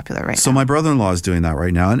very popular right now. So my brother-in-law is doing that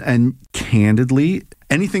right now, and candidly,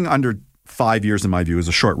 anything under 5 years, in my view, is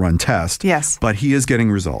a short-run test. Yes. But he is getting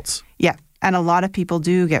results. Yeah. And a lot of people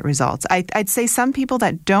do get results. I'd say some people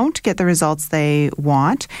that don't get the results they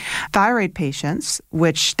want, thyroid patients,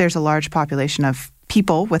 which there's a large population of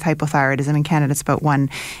people with hypothyroidism in Canada, it's about 1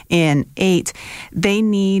 in 8, they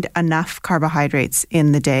need enough carbohydrates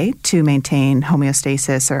in the day to maintain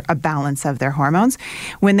homeostasis or a balance of their hormones.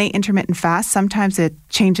 When they intermittent fast, sometimes it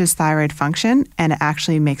changes thyroid function and it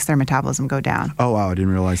actually makes their metabolism go down. Oh, wow, I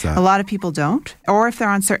didn't realize that. A lot of people don't, or if they're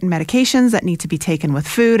on certain medications that need to be taken with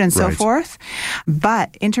food and so forth.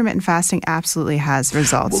 But intermittent fasting absolutely has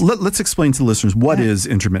results. Well, let's explain to the listeners what is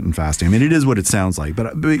intermittent fasting. I mean, it is what it sounds like,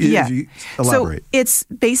 but if you elaborate. So it's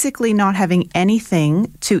basically not having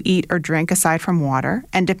anything to eat or drink aside from water.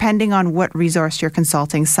 And depending on what resource you're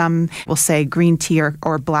consulting, some will say green tea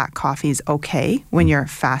or black coffee is okay when you're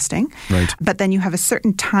fasting. Right. But then you have a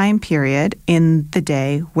certain time period in the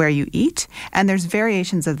day where you eat. And there's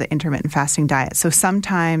variations of the intermittent fasting diet. So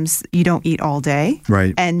sometimes you don't eat all day.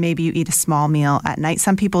 Right. And maybe you eat a small meal at night.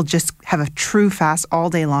 Some people just have a true fast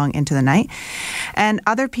all day long into the night. And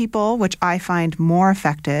other people, which I find more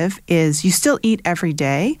effective, is you still eat every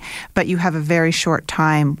day, but you have a very short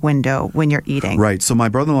time window when you're eating. Right. So my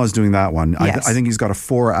brother-in-law is doing that one. Yes. I think he's got a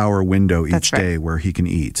 4-hour window each day where he can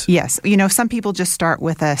eat. Yes. Some people just start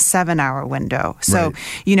with a 7-hour window. So,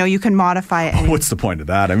 you can modify it. What's the point of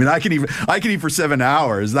that? I mean, I can eat for 7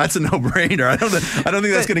 hours. That's a no-brainer. I don't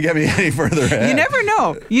think that's going to get me any further ahead. You never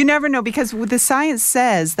know. You never know, because the science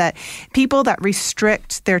says that people that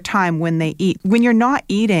restrict their time when they eat, when you're not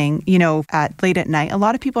eating, at late at night, a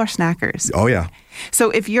lot of people are snackers. Oh, yeah. So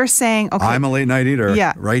if you're saying, okay, I'm a late night eater,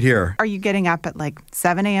 right here. Are you getting up at like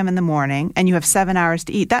 7 a.m. in the morning and you have 7 hours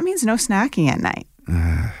to eat? That means no snacking at night,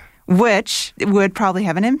 which would probably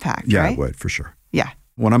have an impact, right? Yeah, it would, for sure. Yeah.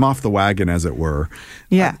 When I'm off the wagon, as it were,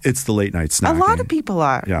 it's the late night snacking. A lot of people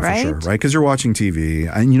are, right? for sure, right? Because you're watching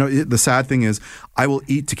TV. And, the sad thing is I will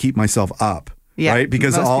eat to keep myself up. Yeah, right?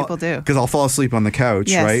 Because most people do. Because I'll fall asleep on the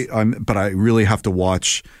couch, right? But I really have to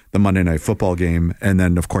watch the Monday Night Football game, and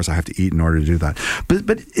then of course I have to eat in order to do that.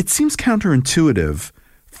 But it seems counterintuitive,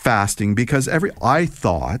 fasting, because I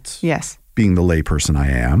thought, being the layperson I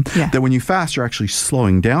am, that when you fast, you're actually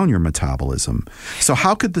slowing down your metabolism. So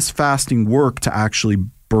how could this fasting work to actually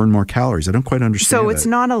burn more calories? I don't quite understand. So it's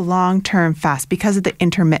not a long-term fast because of the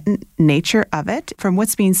intermittent nature of it. From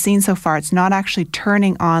what's being seen so far, it's not actually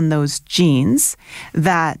turning on those genes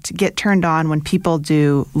that get turned on when people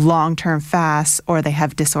do long-term fasts or they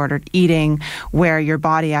have disordered eating, where your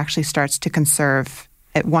body actually starts to conserve.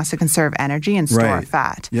 It wants to conserve energy and store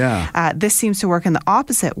fat. Yeah. This seems to work in the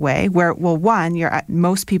opposite way, where,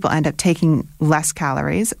 most people end up taking less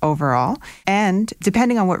calories overall. And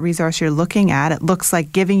depending on what resource you're looking at, it looks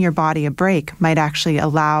like giving your body a break might actually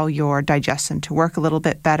allow your digestion to work a little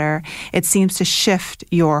bit better. It seems to shift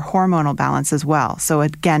your hormonal balance as well. So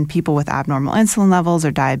again, people with abnormal insulin levels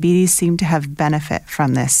or diabetes seem to have benefit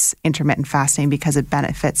from this intermittent fasting because it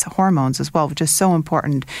benefits hormones as well, which is so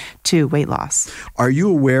important to weight loss. Are you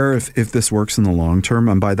aware if this works in the long term?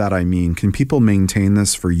 And by that I mean, can people maintain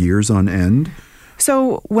this for years on end?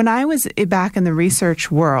 So when I was back in the research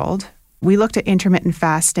world, We looked at intermittent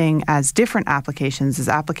fasting as different applications, as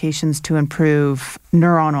applications to improve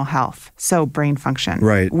neuronal health, so brain function,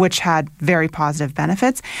 right, which had very positive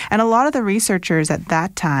benefits. And a lot of the researchers at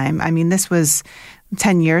that time, I mean, this was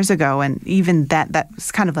 10 years ago, and even that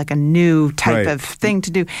was kind of like a new type of thing to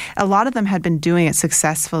do. A lot of them had been doing it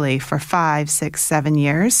successfully for 5, 6, 7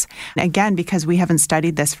 years. Again, because we haven't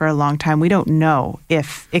studied this for a long time, we don't know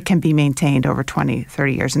if it can be maintained over 20,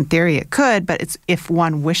 30 years. In theory, it could, but it's if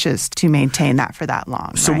one wishes to maintain that for that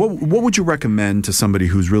long. So right? what would you recommend to somebody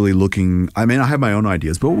who's really looking, I mean, I have my own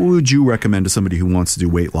ideas, but what would you recommend to somebody who wants to do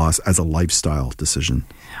weight loss as a lifestyle decision?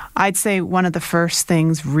 I'd say one of the first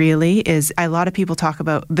things really is a lot of people talk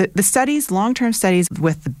about the studies, long-term studies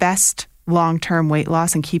with the best long-term weight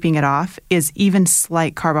loss and keeping it off is even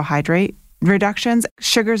slight carbohydrate reductions.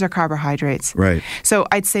 Sugars are carbohydrates. Right. So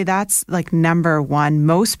I'd say that's like number one.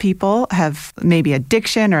 Most people have maybe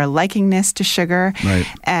addiction or likingness to sugar. Right.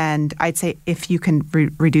 And I'd say if you can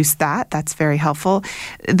reduce that, that's very helpful.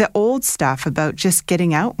 The old stuff about just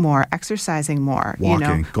getting out more, exercising more,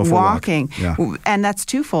 walking, go for walking. A walk. Yeah. And that's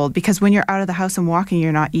twofold because when you're out of the house and walking,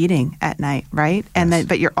 you're not eating at night, right? And then,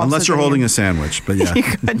 but you're also unless you're holding a sandwich, but yeah. You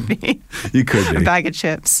could be. You could be. A bag of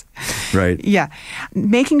chips. Right. Yeah.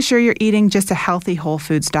 Making sure you're eating just a healthy whole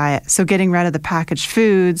foods diet. So getting rid of the packaged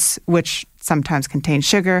foods, which sometimes contain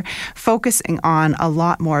sugar, focusing on a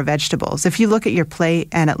lot more vegetables. If you look at your plate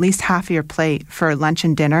and at least half of your plate for lunch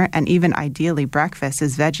and dinner, and even ideally breakfast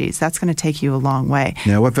is veggies, that's going to take you a long way.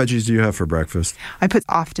 Yeah, what veggies do you have for breakfast? I put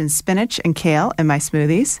often spinach and kale in my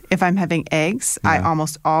smoothies. If I'm having eggs, I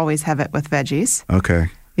almost always have it with veggies. Okay.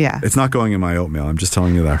 Yeah. It's not going in my oatmeal. I'm just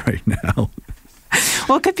telling you that right now.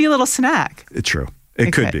 Well, it could be a little snack. It's true.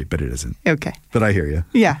 It could be, but it isn't. Okay. But I hear you.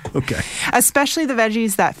 Yeah. Okay. Especially the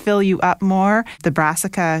veggies that fill you up more, the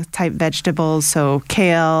brassica type vegetables, so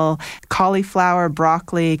kale, cauliflower,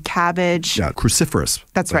 broccoli, cabbage. Yeah, cruciferous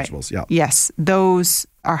That's vegetables. right. Yeah. Yes, those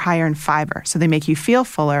are higher in fiber, so they make you feel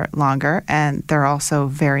fuller longer, and they're also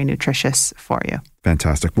very nutritious for you.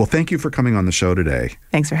 Fantastic. Well, thank you for coming on the show today.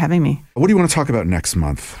 Thanks for having me. What do you want to talk about next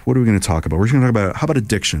month? What are we going to talk about? We're going to talk about, how about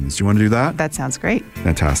addictions? Do you want to do that? That sounds great.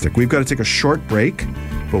 Fantastic. We've got to take a short break,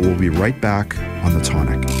 but we'll be right back on The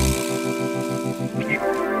Tonic.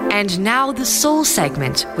 And now the Soul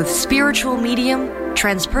segment with spiritual medium,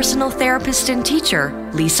 transpersonal therapist and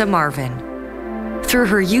teacher, Lisa Marvin. Through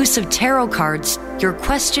her use of tarot cards, your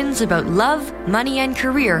questions about love, money, and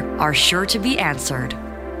career are sure to be answered.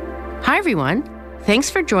 Hi, everyone.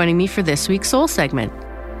 Thanks for joining me for this week's Soul segment.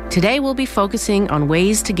 Today, we'll be focusing on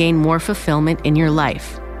ways to gain more fulfillment in your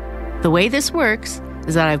life. The way this works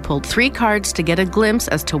is that I've pulled 3 cards to get a glimpse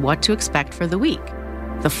as to what to expect for the week.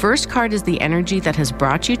 The first card is the energy that has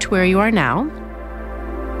brought you to where you are now.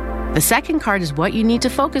 The second card is what you need to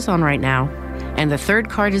focus on right now. And the third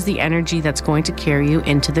card is the energy that's going to carry you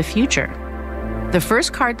into the future. The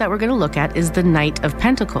first card that we're going to look at is the Knight of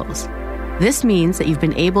Pentacles. This means that you've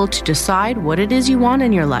been able to decide what it is you want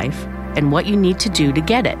in your life and what you need to do to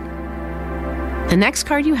get it. The next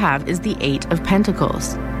card you have is the 8 of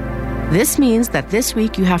Pentacles. This means that this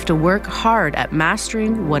week you have to work hard at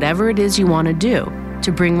mastering whatever it is you want to do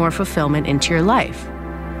to bring more fulfillment into your life.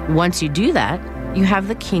 Once you do that, you have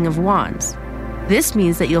the King of Wands. This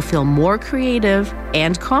means that you'll feel more creative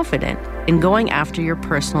and confident in going after your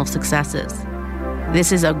personal successes.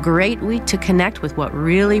 This is a great week to connect with what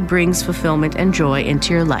really brings fulfillment and joy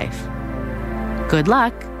into your life. Good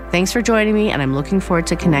luck. Thanks for joining me, and I'm looking forward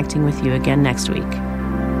to connecting with you again next week.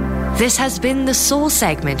 This has been the Soul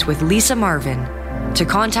segment with Lisa Marvin. To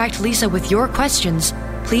contact Lisa with your questions,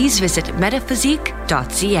 please visit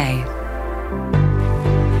metaphysique.ca.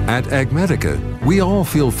 At Agmetica, we all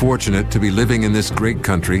feel fortunate to be living in this great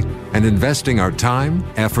country and investing our time,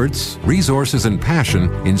 efforts, resources, and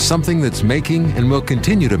passion in something that's making and will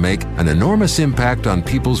continue to make an enormous impact on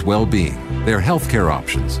people's well-being, their healthcare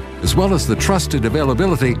options, as well as the trusted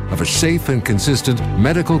availability of a safe and consistent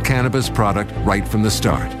medical cannabis product right from the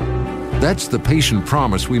start. That's the patient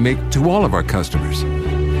promise we make to all of our customers.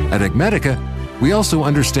 At Agmetica, we also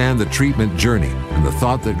understand the treatment journey and the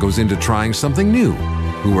thought that goes into trying something new.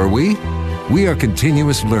 Who are we? We are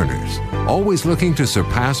continuous learners, always looking to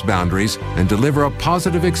surpass boundaries and deliver a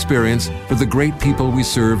positive experience for the great people we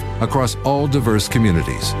serve across all diverse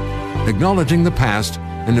communities, acknowledging the past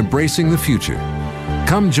and embracing the future.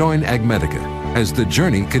 Come join Agmetica as the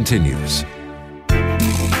journey continues.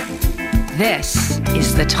 This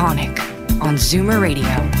is The Tonic on Zoomer Radio.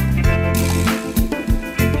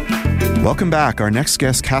 Welcome back. Our next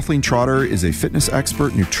guest, Kathleen Trotter, is a fitness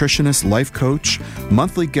expert, nutritionist, life coach,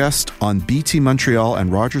 monthly guest on BT Montreal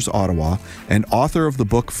and Rogers Ottawa, and author of the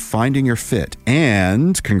book Finding Your Fit.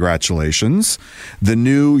 And, congratulations, the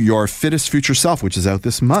new Your Fittest Future Self, which is out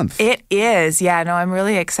this month. It is. Yeah, no, I'm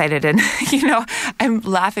really excited. And, I'm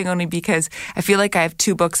laughing only because I feel like I have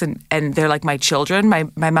two books and they're like my children. My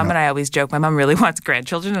mom and I always joke, my mom really wants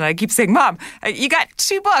grandchildren. And I keep saying, Mom, you got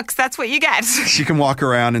two books. That's what you get. She can walk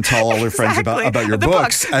around and tell all her friends about your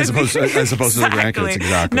books as opposed to the grandkids.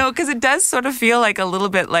 Exactly. No, because it does sort of feel like a little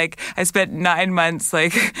bit like I spent 9 months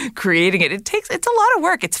like creating it. It's a lot of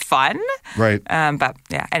work. It's fun. Right. But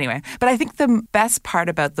yeah, anyway. But I think the best part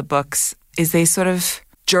about the books is they sort of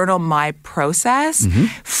journal my process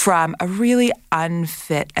from a really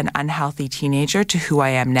unfit and unhealthy teenager to who I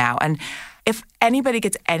am now. And if anybody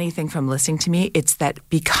gets anything from listening to me, it's that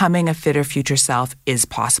becoming a fitter future self is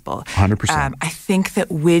possible. 100%. I think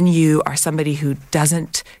that when you are somebody who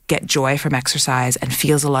doesn't get joy from exercise and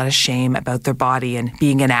feels a lot of shame about their body and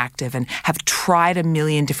being inactive and have tried a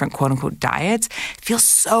million different quote-unquote diets, it feels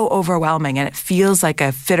so overwhelming and it feels like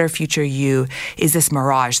a fitter future you is this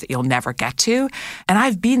mirage that you'll never get to. And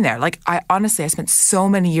I've been there. Like, I spent so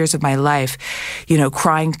many years of my life,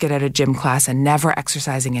 crying to get out of gym class and never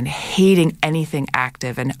exercising and hating anything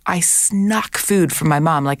active. And I snuck food from my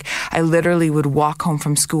mom. Like, I literally would walk home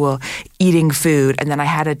from school eating food. And then I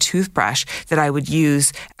had a toothbrush that I would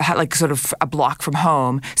use, like sort of a block from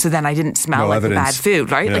home. So then I didn't smell like the bad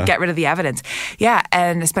food, right? Yeah. Like, get rid of the evidence. Yeah.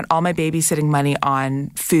 And I spent all my babysitting money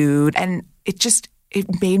on food. And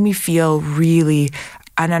it made me feel really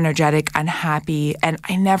unenergetic, unhappy. And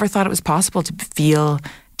I never thought it was possible to feel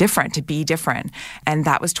different, to be different. And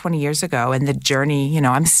that was 20 years ago. And the journey,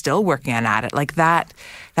 I'm still working at it. Like that's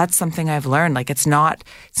something I've learned. Like it's not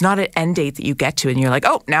an end date that you get to and you're like,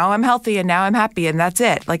 oh, now I'm healthy and now I'm happy and that's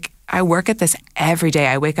it. Like, I work at this every day.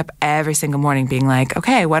 I wake up every single morning being like,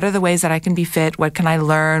 okay, what are the ways that I can be fit? What can I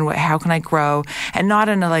learn? How can I grow? And not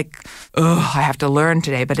in a like, oh, I have to learn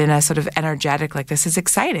today, but in a sort of energetic, like, this is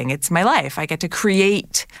exciting. It's my life. I get to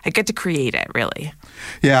create it, really.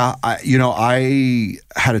 Yeah. I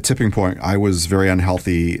had a tipping point. I was very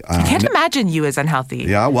unhealthy. I can't imagine you as unhealthy.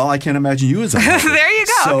 Yeah. Well, I can't imagine you as unhealthy. There you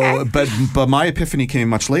go. So, okay. but my epiphany came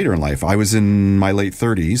much later in life. I was in my late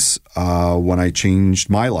 30s when I changed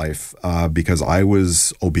my life. Because I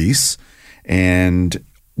was obese, and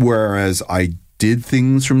whereas I did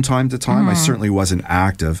things from time to time, I certainly wasn't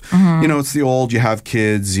active. It's the old, you have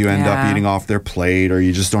kids, you end up eating off their plate, or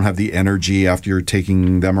you just don't have the energy after you're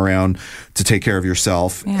taking them around to take care of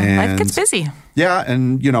yourself. Yeah, and life gets busy. Yeah,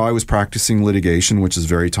 and I was practicing litigation, which is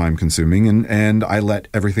very time consuming, and I let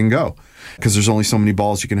everything go. Because there's only so many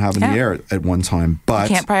balls you can have in the air at one time. But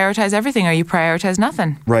you can't prioritize everything or you prioritize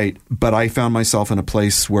nothing. Right. But I found myself in a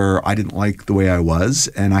place where I didn't like the way I was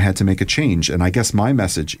and I had to make a change. And I guess my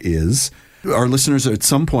message is our listeners at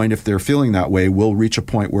some point, if they're feeling that way, will reach a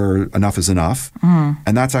point where enough is enough.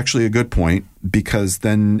 And that's actually a good point because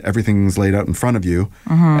then everything's laid out in front of you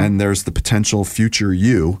and there's the potential future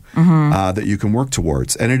you that you can work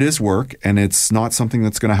towards. And it is work and it's not something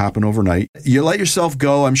that's going to happen overnight. You let yourself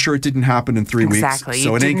go. I'm sure it didn't happen in 3 weeks.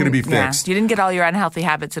 So it ain't going to be fixed. You didn't get all your unhealthy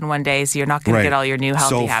habits in one day, so you're not going to get all your new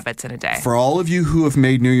healthy habits in a day. For all of you who have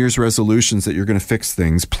made New Year's resolutions that you're going to fix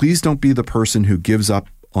things, please don't be the person who gives up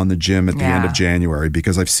on the gym at the end of January,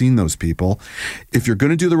 because I've seen those people. If you're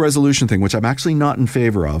going to do the resolution thing, which I'm actually not in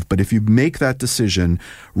favor of, but if you make that decision,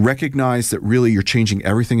 recognize that really you're changing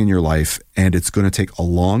everything in your life and it's going to take a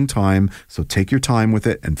long time. So take your time with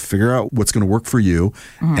it and figure out what's going to work for you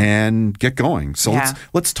and get going. So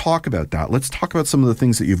let's talk about that. Let's talk about some of the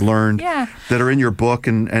things that you've learned that are in your book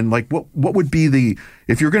and like what would be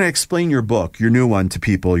if you're going to explain your book, your new one to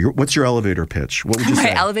people, what's your elevator pitch? What would you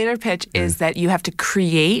say? My elevator pitch is that you have to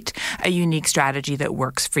create a unique strategy that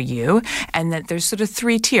works for you, and that there's sort of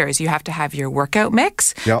 3 tiers. You have to have your workout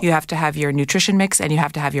mix, you have to have your nutrition mix, and you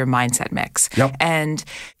have to have your mindset mix. And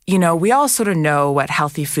we all sort of know what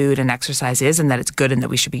healthy food and exercise is and that it's good and that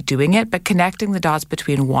we should be doing it, but connecting the dots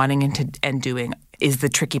between wanting and doing is the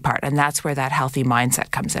tricky part. And that's where that healthy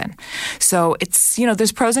mindset comes in. So it's,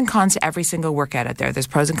 there's pros and cons to every single workout out there. There's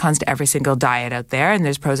pros and cons to every single diet out there. And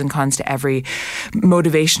there's pros and cons to every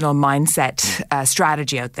motivational mindset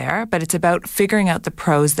strategy out there. But it's about figuring out the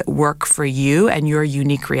pros that work for you and your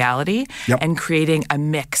unique reality and creating a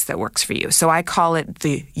mix that works for you. So I call it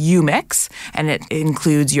the U mix, and it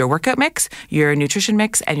includes your workout mix, your nutrition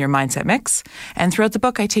mix, and your mindset mix. And throughout the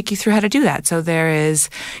book, I take you through how to do that. So there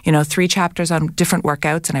is, 3 chapters on different different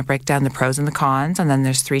workouts and I break down the pros and the cons. And then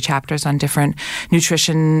there's 3 chapters on different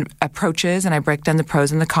nutrition approaches and I break down the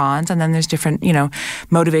pros and the cons. And then there's different,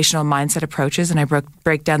 motivational mindset approaches and I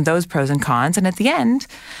break down those pros and cons. And at the end,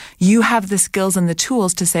 you have the skills and the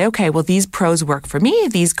tools to say, okay, well, these pros work for me,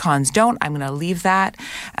 these cons don't. I'm going to leave that.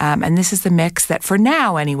 And this is the mix that for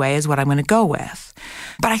now anyway is what I'm going to go with.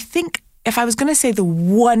 But I think if I was going to say the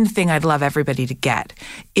one thing I'd love everybody to get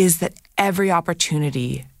is that every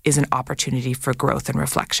opportunity is an opportunity for growth and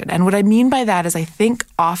reflection. And what I mean by that is I think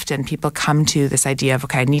often people come to this idea of,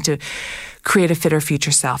 okay, I need to create a fitter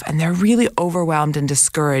future self. And they're really overwhelmed and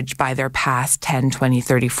discouraged by their past 10, 20,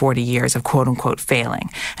 30, 40 years of quote unquote failing.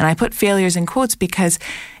 And I put failures in quotes because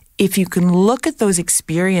if you can look at those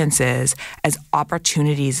experiences as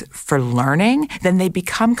opportunities for learning, then they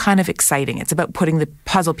become kind of exciting. It's about putting the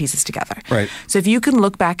puzzle pieces together. Right. So if you can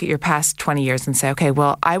look back at your past 20 years and say, okay,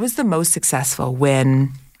 well, I was the most successful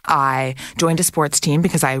when I joined a sports team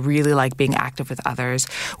because I really like being active with others,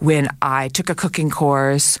 when I took a cooking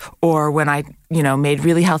course, or when I made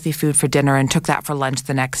really healthy food for dinner and took that for lunch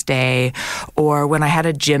the next day, or when I had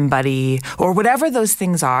a gym buddy, or whatever those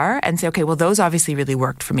things are, and say, okay, well, those obviously really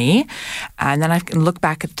worked for me. And then I can look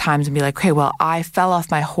back at times and be like, okay, well, I fell off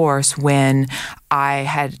my horse when I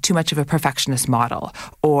had too much of a perfectionist model,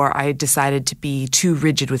 or I decided to be too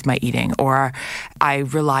rigid with my eating, or I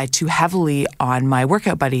relied too heavily on my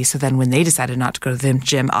workout buddy. So then when they decided not to go to the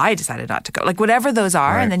gym, I decided not to go. Like whatever those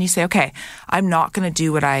are. Right. And then you say, okay, I'm not going to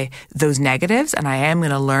do those negatives, and I am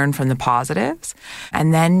going to learn from the positives.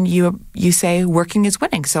 And then you say working is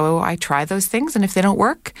winning. So I try those things, and if they don't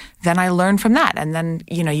work, then I learn from that. And then,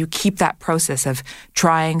 you keep that process of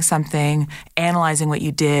trying something, analyzing what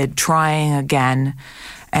you did, trying again,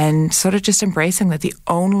 and sort of just embracing that the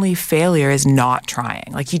only failure is not trying.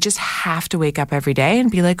 Like you just have to wake up every day and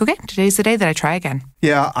be like, okay, today's the day that I try again.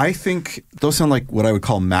 Yeah, I think those sound like what I would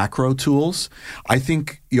call macro tools. I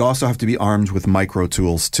think you also have to be armed with micro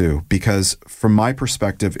tools too, because from my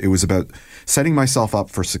perspective, it was about setting myself up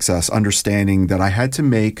for success, understanding that I had to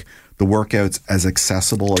make the workouts as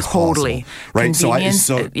accessible as possible. Right?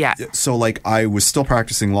 So like I was still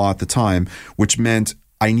practicing law at the time, which meant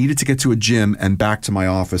I needed to get to a gym and back to my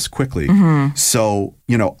office quickly. Mm-hmm. So,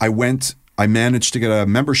 I managed to get a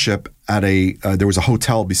membership at there was a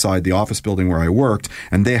hotel beside the office building where I worked,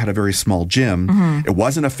 and they had a very small gym. Mm-hmm. It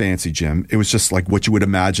wasn't a fancy gym. It was just like what you would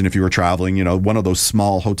imagine if you were traveling, one of those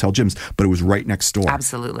small hotel gyms, but it was right next door.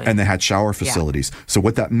 Absolutely. And they had shower facilities. Yeah. So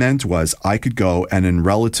what that meant was I could go and in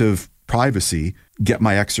relative privacy get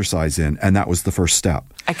my exercise in, and that was the first step.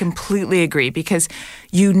 I completely agree, because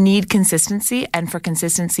you need consistency, and for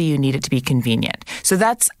consistency, you need it to be convenient. So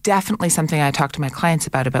that's definitely something I talk to my clients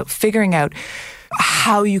about figuring out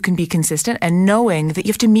how you can be consistent and knowing that you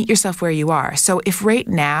have to meet yourself where you are. So if right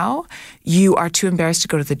now you are too embarrassed to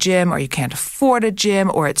go to the gym, or you can't afford a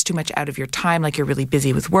gym, or it's too much out of your time, like you're really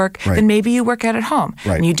busy with work, right, then maybe you work out at home.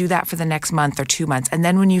 Right. And you do that for the next month or 2 months. And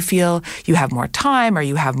then when you feel you have more time, or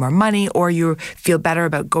you have more money, or you feel better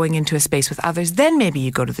about going into a space with others, then maybe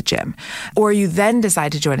you go to the gym. Or you then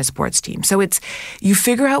decide to join a sports team. So you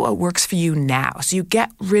figure out what works for you now. So you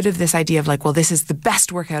get rid of this idea of like, well, this is the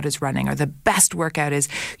best workout is running, or the best workout is,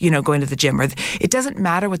 going to the gym. Or it doesn't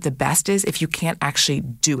matter what the best is if you can't actually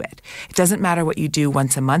do it. It doesn't matter what you do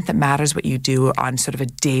once a month. It matters what you do on sort of a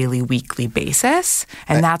daily, weekly basis.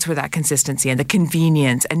 And that's where that consistency and the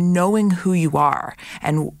convenience and knowing who you are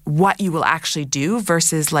and what you will actually do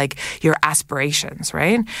versus like your aspirations,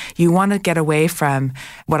 right? You want to get away from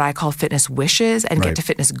what I call fitness wishes and get to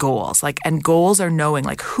fitness goals. And goals are knowing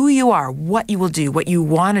like who you are, what you will do, what you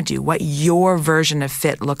want to do, what your version of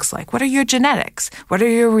fit looks like. What are your genetics? What are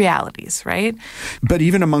your realities, right? But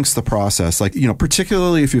even amongst the process, like,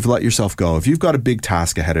 particularly if you've let yourself go, if you've got a big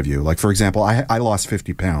task ahead of you, like for example, I lost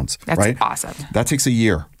 50 pounds, That's right? awesome. That takes a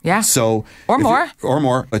year. Yeah. So Or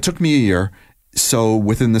more. It took me a year. So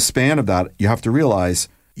within the span of that, you have to realize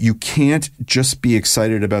you can't just be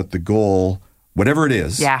excited about the goal, whatever it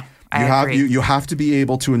is. Yeah. I agree. You have to be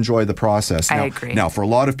able to enjoy the process. I agree. Now, for a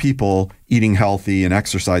lot of people, eating healthy and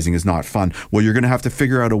exercising is not fun. Well, you're going to have to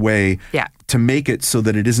figure out a way to make it so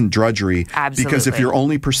that it isn't drudgery. Absolutely. Because if you're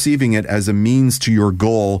only perceiving it as a means to your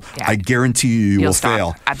goal, I guarantee you will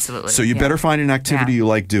fail. Absolutely. So you better find an activity you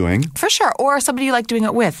like doing. For sure. Or somebody you like doing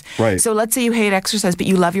it with. Right. So let's say you hate exercise, but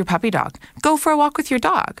you love your puppy dog. Go for a walk with your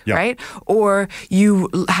dog, right? Or you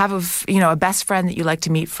have a best friend that you like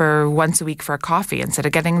to meet for once a week for a coffee. Instead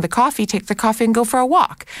of getting the coffee, take the coffee and go for a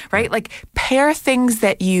walk, right? Like pair things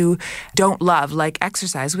that you don't love, like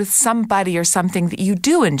exercise, with somebody or something that you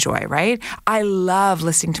do enjoy, right? I love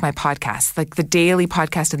listening to my podcasts. Like the daily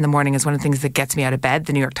podcast in the morning is one of the things that gets me out of bed,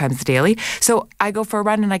 the New York Times Daily. So I go for a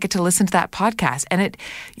run and I get to listen to that podcast. And it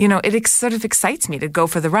sort of excites me to go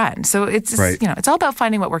for the run. So it's, it's all about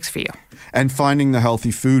finding what works for you. And finding the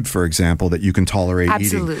healthy food, for example, that you can tolerate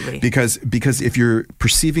Absolutely. eating. Because if you're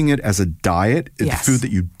perceiving it as a diet, the food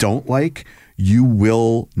that you don't like, you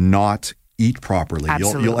will not eat properly.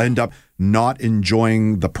 You'll end up not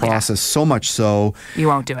enjoying the process so much so you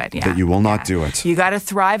won't do it. That you will not do it. You got to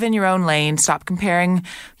thrive in your own lane. Stop comparing,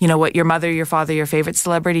 what your mother, your father, your favorite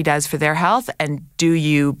celebrity does for their health, and do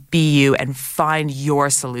you, be you, and find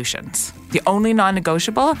your solutions. The only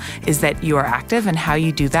non-negotiable is that you are active, and how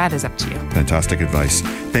you do that is up to you. Fantastic advice.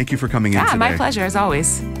 Thank you for coming in today. My pleasure, as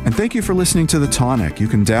always. And thank you for listening to The Tonic. You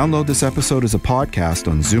can download this episode as a podcast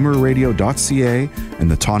on zoomerradio.ca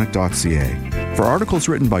and thetonic.ca. For articles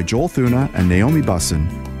written by Joel Thuna and Naomi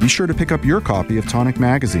Bussin, be sure to pick up your copy of Tonic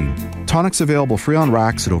Magazine. Tonic's available free on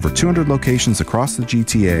racks at over 200 locations across the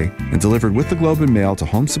GTA and delivered with the Globe and Mail to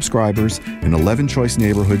home subscribers in 11 choice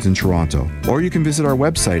neighborhoods in Toronto. Or you can visit our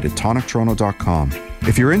website at tonictoronto.com.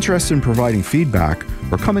 If you're interested in providing feedback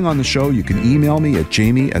or coming on the show, you can email me at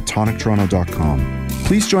jamie@tonictoronto.com.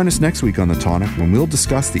 Please join us next week on The Tonic when we'll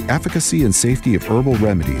discuss the efficacy and safety of herbal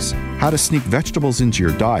remedies, how to sneak vegetables into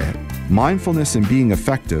your diet, mindfulness in being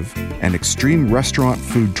effective, and extreme restaurant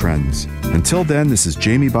food trends. Until then, this is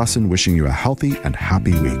Jamie Bussin wishing you a healthy and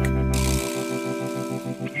happy week.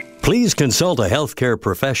 Please consult a healthcare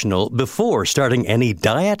professional before starting any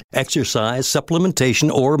diet, exercise,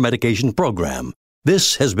 supplementation, or medication program.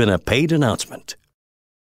 This has been a paid announcement.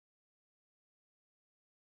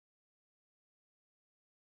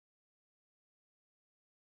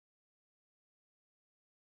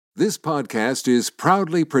 This podcast is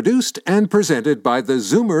proudly produced and presented by the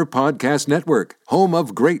Zoomer Podcast Network, home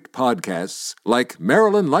of great podcasts like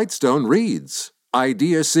Marilyn Lightstone Reads,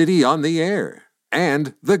 Idea City on the Air,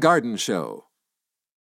 and The Garden Show.